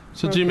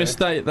 So do you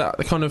mistake that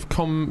the kind of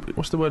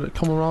what's the word?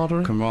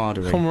 Camaraderie.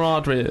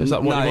 Camaraderie. Is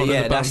that what you want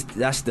in the band?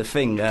 that's the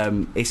thing.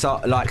 It's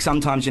like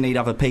sometimes you need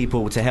other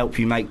people to help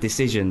you make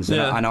decisions,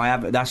 and I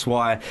have. That's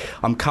why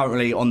I'm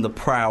currently on the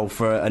prowl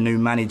for a new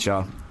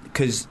manager.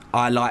 Because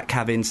I like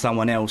having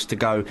someone else to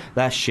go,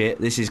 that's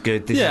shit, this is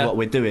good, this is what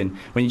we're doing.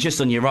 When you're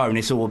just on your own,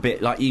 it's all a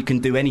bit like you can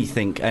do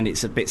anything, and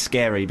it's a bit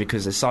scary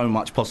because there's so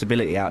much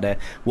possibility out there.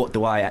 What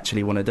do I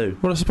actually want to do?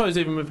 Well, I suppose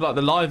even with like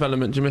the live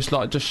element, you miss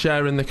like just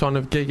sharing the kind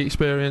of gig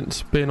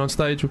experience, being on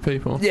stage with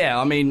people. Yeah,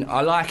 I mean,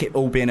 I like it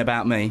all being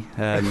about me.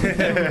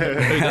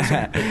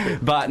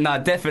 But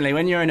no, definitely,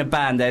 when you're in a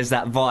band, there's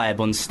that vibe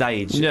on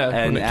stage. Yeah,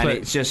 and it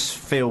it just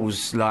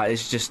feels like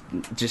it's just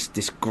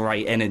this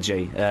great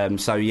energy.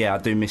 So yeah, I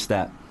do miss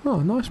that. Oh,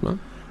 nice, man.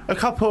 A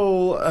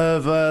couple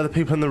of the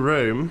people in the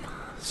room,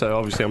 so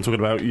obviously I'm talking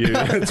about you,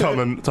 Tom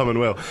and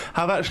Will,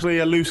 have actually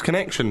a loose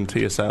connection to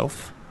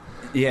yourself.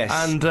 Yes.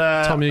 And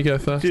Tom, you go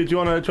first. do you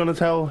want to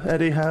tell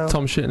Eddie how?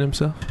 Tom shitting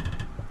himself.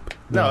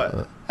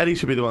 No, Eddie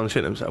should be the one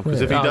shitting himself,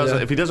 because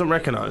Yeah. if he doesn't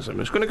recognise him,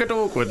 it's going to get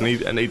awkward,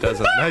 and he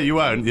doesn't. No, you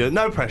won't.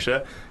 No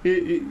pressure.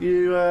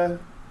 You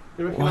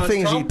recognise Well, the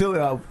thing is, Tom? you built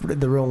it up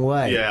the wrong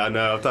way. Yeah, I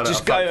know. I've done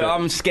Just it. go. I've fucked it.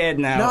 I'm scared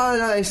now.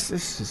 No,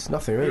 it's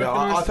nothing really. You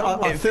recognise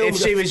Tom? I If filmed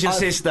she it- was your I-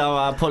 sister,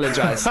 I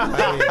apologise.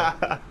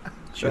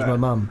 She was my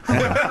mum.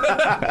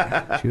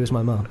 She was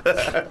my mum.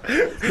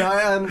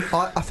 No,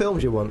 I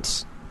filmed you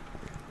once.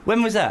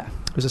 When was that?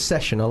 It was a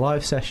session, a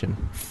live session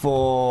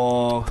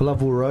For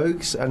Lovell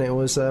Rogues, and it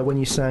was when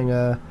you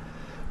sang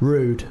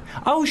Rude.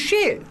 Oh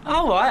shit!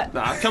 All right.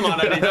 Nah, come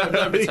on, Eddie.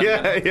 Don't be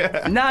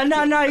Yeah. No,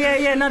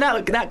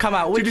 that come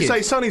out wicked. Did you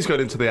say Sonny's got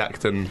into the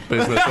acting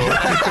business?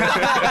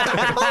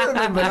 I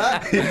remember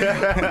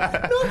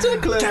that. Not a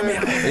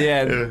clue.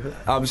 Yeah,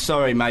 I'm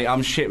sorry, mate.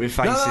 I'm shit with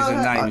faces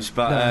and names,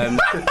 but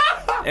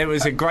it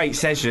was a great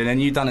session,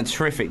 and you've done a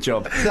terrific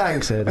job.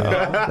 Thanks, Eddie.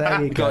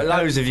 There you go. Got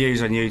loads of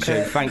views on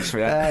YouTube. Thanks for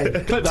that.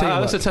 Hey, Clip that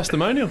out. That's a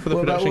testimonial for the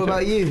what production.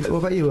 about you? What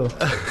about you, Will?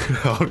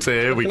 Oh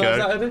dear, here we Recognise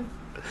go. that, Eddie?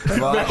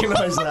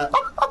 Recognise that.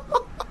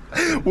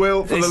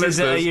 Will, for This the is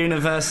at a listeners,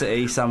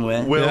 university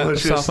somewhere. Will Yeah,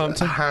 has just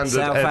Southampton. handed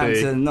Eddie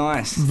Southampton,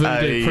 nice. Voodoo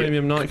A-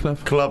 Premium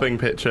Nightclub. clubbing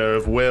picture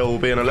of Will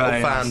being a little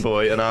Very nice.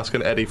 fanboy and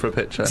asking Eddie for a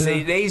picture.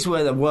 See, these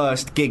were the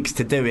worst gigs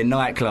to do in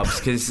nightclubs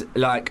because,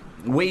 like,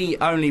 we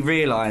only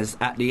realised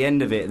at the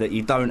end of it that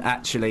you don't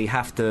actually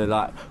have to,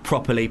 like,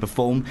 properly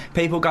perform.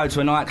 People go to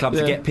a nightclub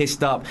to get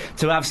pissed up,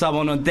 to have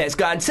someone on decks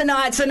going,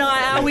 tonight,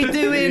 how we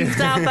doing,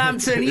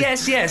 Southampton?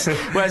 Yes.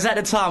 Whereas at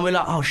the time, we're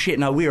like, oh shit,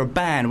 no, we're a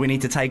band, we need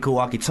to take all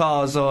our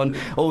guitars on,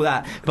 all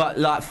that. But,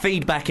 like,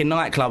 feedback in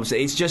nightclubs,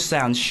 it just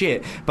sounds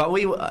shit. But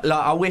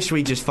I wish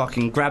we just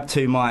fucking grabbed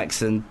two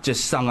mics and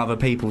just sung other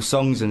people's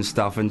songs and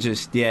stuff, and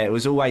just, yeah, it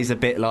was always a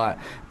bit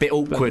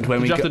awkward when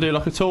Did we you have to do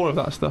like a tour of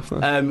that stuff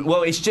then?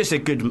 well, it's just a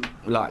good,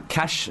 like,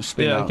 cash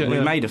spinner. okay, We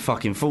yeah. made a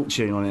fucking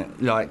fortune on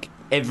it. Like,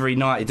 every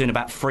night you're doing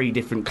about 3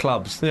 different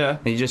clubs. Yeah.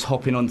 And you're just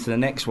hopping on to the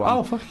next one.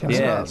 Oh, fuck yeah. Yeah,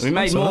 That's we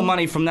made that's more all right.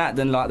 money from that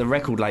than, like, the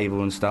record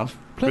label and stuff.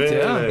 Bloody Really?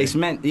 hell. It's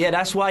meant, yeah,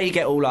 that's why you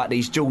get all, like,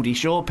 these Geordie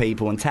Shore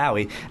people and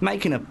Towie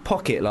making a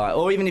pocket, like,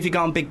 or even if you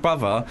go on Big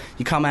Brother,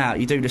 you come out,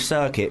 you do the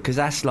circuit, because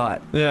that's,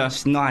 like, Yeah.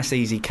 it's nice,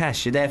 easy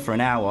cash. You're there for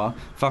an hour,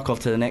 fuck off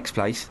to the next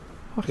place.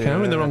 Okay,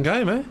 I'm in the wrong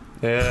game, eh?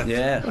 Yeah.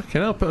 Yeah. Fucking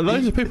hell, but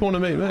loads of people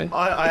want to meet me.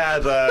 I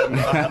had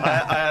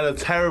I had a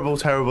terrible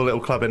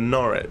little club in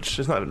Norwich.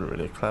 It's not even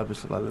really a club;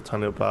 it's like a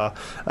tiny little bar.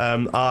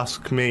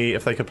 Ask me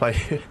if they could play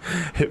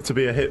 "Hip to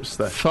Be a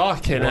Hipster."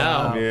 Fucking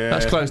hell. Yeah.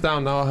 That's closed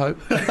down now, I hope.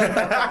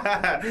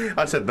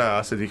 I said no.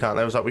 I said you can't.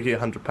 They was like, we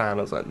give you £100. I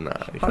was like, no.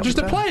 you can't Just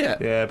do to that. play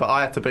it? Yeah, but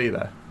I had to be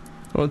there.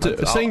 Well,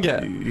 sing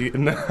it.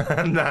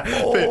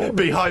 Nah,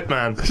 be hype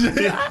man.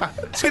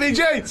 Skinny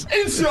jeans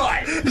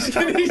inside.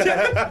 Skinny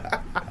jeans.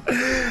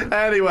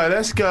 Anyway,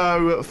 let's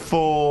go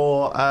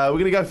for. We're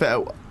gonna go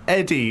for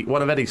Eddie.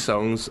 One of Eddie's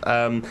songs.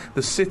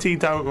 The City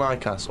Don't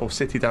Like Us, or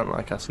City Don't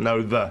Like Us.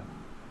 No, the.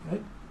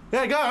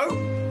 Yeah, go.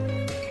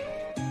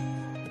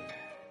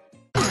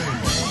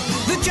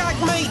 The Jack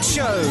Mate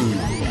Show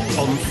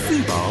on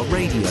Fubar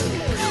Radio.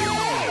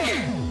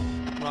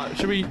 Right,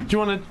 do you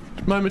want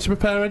a moment to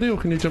prepare, Eddie, or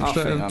can you jump I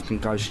straight think in? I can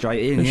go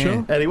straight in, You yeah.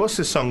 sure? Eddie, what's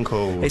this song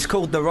called? It's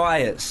called The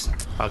Riots.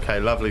 Okay,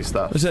 lovely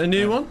stuff. Is it a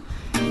new one?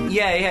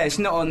 Yeah, it's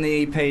not on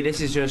the EP.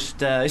 This is just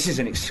this is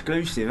an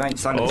exclusive. Ain't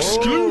sung Oh.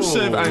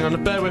 Exclusive! Hang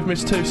on, bear with me,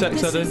 it's 2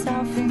 secs, Eddie.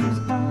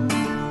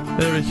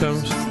 Here he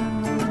comes.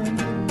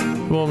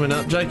 Warming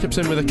up. Jacob's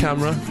in with the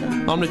camera.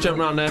 I'm going to jump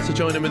round there to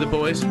join in with the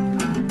boys.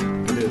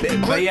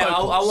 But yeah,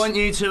 I want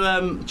you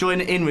to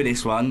join in with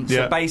this one. So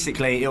Yeah.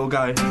 basically, it'll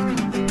go.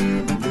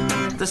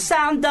 The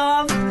sound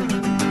of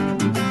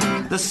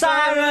the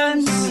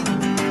sirens,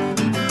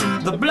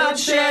 the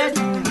bloodshed,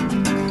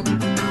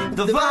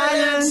 the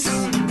violence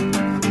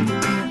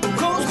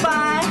caused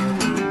by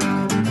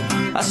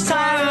us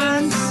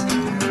tyrants,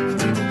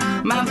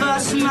 man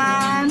versus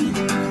man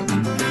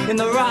in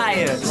the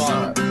riots.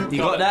 You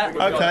got that?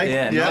 Okay,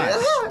 Yeah.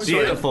 yeah. Nice.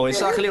 Beautiful.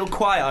 It's like a little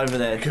quiet over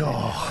there.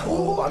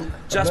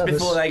 Just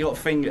before they got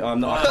fingered. Oh, I'm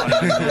not.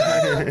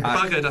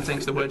 Buggered, I think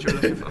is the word you're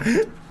looking for.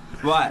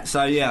 Right,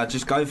 so yeah,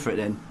 just go for it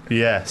then.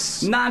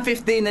 Yes.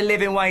 $9.15 the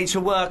living wage for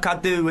work I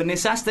do, and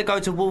this has to go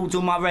towards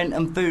all my rent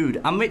and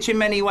food. I'm rich in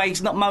many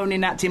ways, not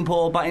moaning acting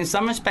poor, but in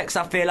some respects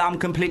I feel I'm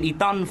completely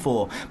done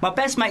for. My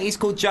best mate is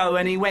called Joe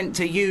and he went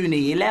to uni.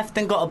 He left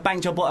and got a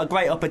bank job, what a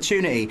great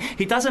opportunity.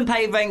 He doesn't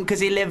pay rent because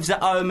he lives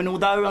at home, and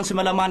although on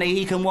similar money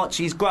he can watch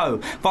his grow.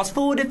 Fast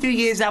forward a few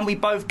years and we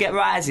both get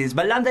rises,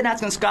 but London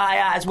has gone sky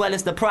high as well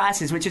as the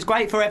prices, which is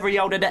great for every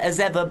older that has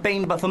ever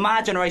been, but for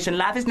my generation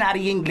life is now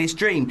the English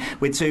dream.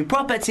 With 2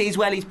 properties,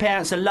 well his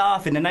parents are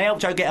laughing and they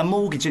helped Joe get a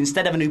mortgage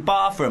instead of a new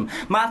bathroom.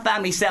 My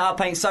family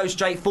setup ain't so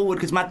straightforward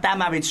because my dad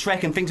married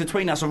Shrek and things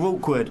between us are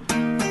awkward.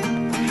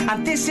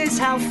 And this is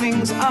how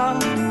things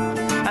are,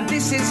 and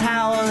this is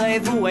how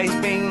they've always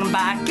been,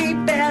 by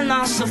keeping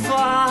us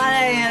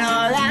apart. You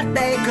know that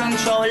they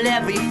control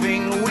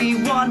everything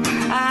we want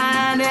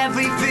and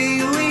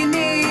everything we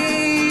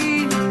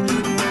need.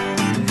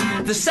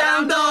 The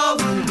sound of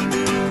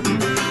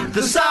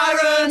the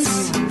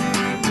sirens,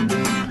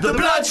 the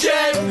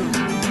bloodshed,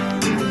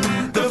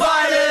 the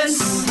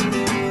violence,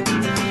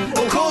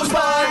 all caused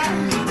by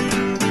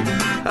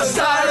us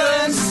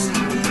tyrants,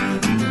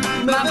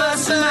 man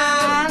versus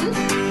man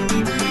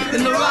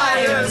in the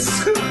riots.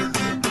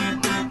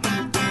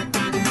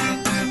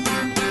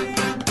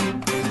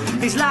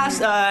 He's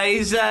last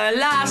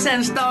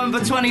and stone for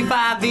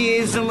 25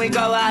 years, and we go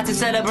out to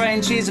celebrate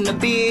and cheers and the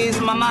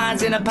beers. My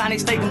mind's in a panic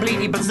state,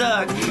 completely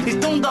berserk. It's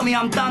dawned on me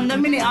I'm done the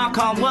minute I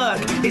can't work.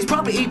 His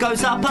property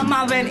goes up and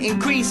my rent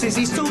increases.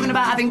 He's talking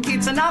about having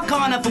kids and I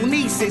can't afford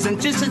nieces.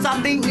 And just as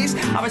I think this,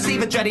 I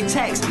receive a dreaded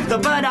text. The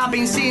bird I've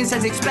been seeing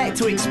says expect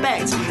to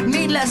expect.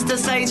 Needless to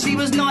say, she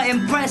was not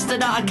impressed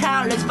at our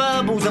countless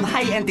verbals of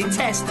hate and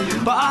detest.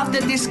 But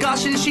after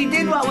discussion, she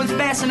did what was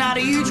best and had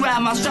a huge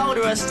round my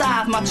shoulder, a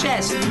sigh of my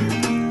chest.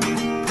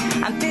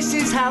 And this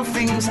is how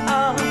things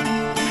are,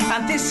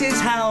 and this is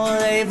how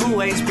they've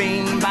always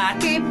been. By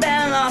keeping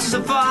us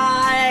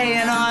apart,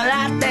 you know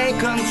that they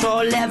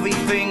control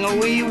everything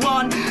we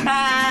want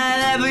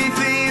and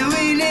everything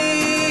we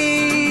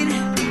need.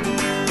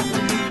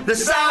 The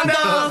sound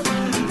of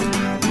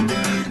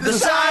the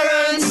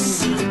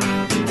sirens,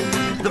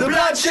 the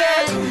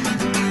bloodshed,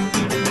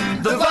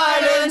 the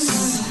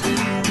violence,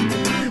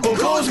 all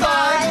caused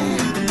by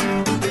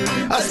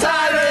us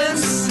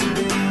tyrants.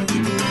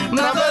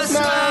 My first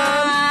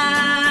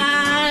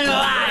man,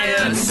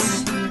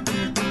 riots,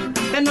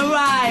 and the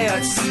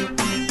riots,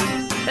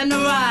 and the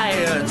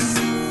riots.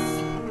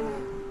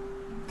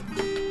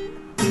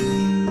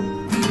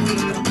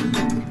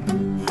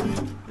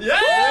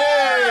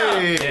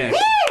 Yay!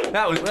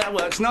 That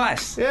works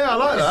nice. Yeah, I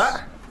like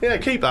that. Yeah,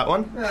 keep that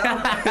one.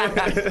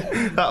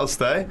 That'll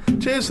stay.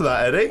 Cheers for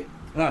that, Eddie.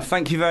 No,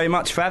 thank you very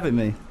much for having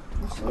me.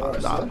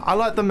 I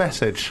like the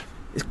message.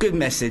 It's a good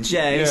message,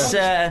 yeah.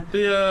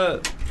 Yeah.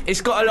 It's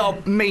got a lot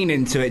of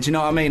meaning to it, do you know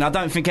what I mean? I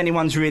don't think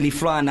anyone's really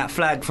flying that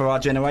flag for our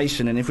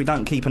generation, and if we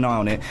don't keep an eye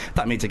on it,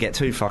 don't mean to get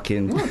too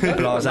fucking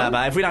blasé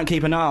about it. If we don't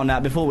keep an eye on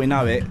that before we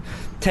know it,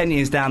 10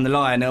 years down the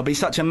line, there'll be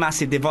such a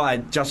massive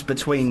divide just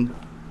between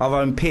our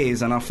own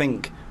peers, and I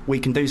think we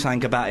can do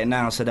something about it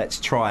now, so let's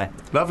try.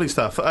 Lovely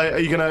stuff.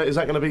 Is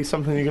that gonna be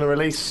something you're gonna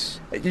release?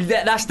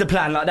 That's the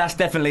plan. Like, that's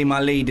definitely my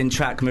leading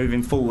track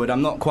moving forward.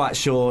 I'm not quite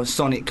sure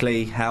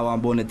sonically how I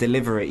want to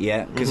deliver it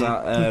yet, because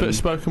a bit of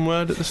spoken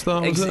word at the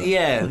start. Was it?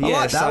 Yeah. I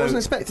like that. So, I wasn't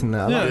expecting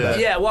that. I like that.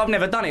 Yeah, well, I've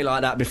never done it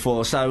like that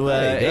before, so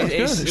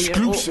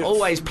it's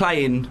always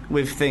playing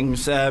with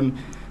things.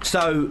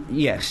 So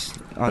yes,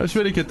 It was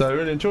really good though.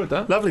 Really enjoyed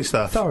that. Lovely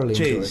stuff. Thoroughly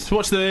enjoyed. So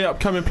what's the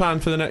upcoming plan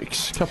for the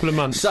next couple of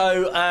months?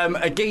 So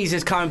a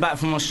geezer's coming back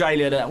from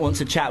Australia that wants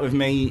to chat with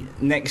me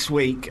next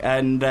week,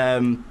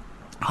 and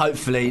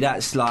hopefully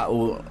that's like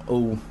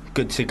all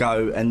good to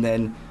go, and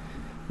then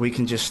we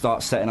can just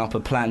start setting up a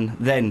plan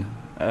then.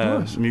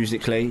 Nice.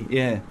 Musically,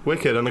 yeah.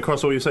 Wicked. And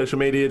across all your social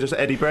media, just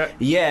Eddie Brett?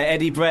 Yeah,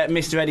 Eddie Brett,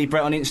 Mr. Eddie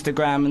Brett on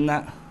Instagram and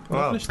that.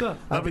 Wow. Lovely stuff.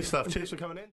 Lovely stuff. Cheers for coming in.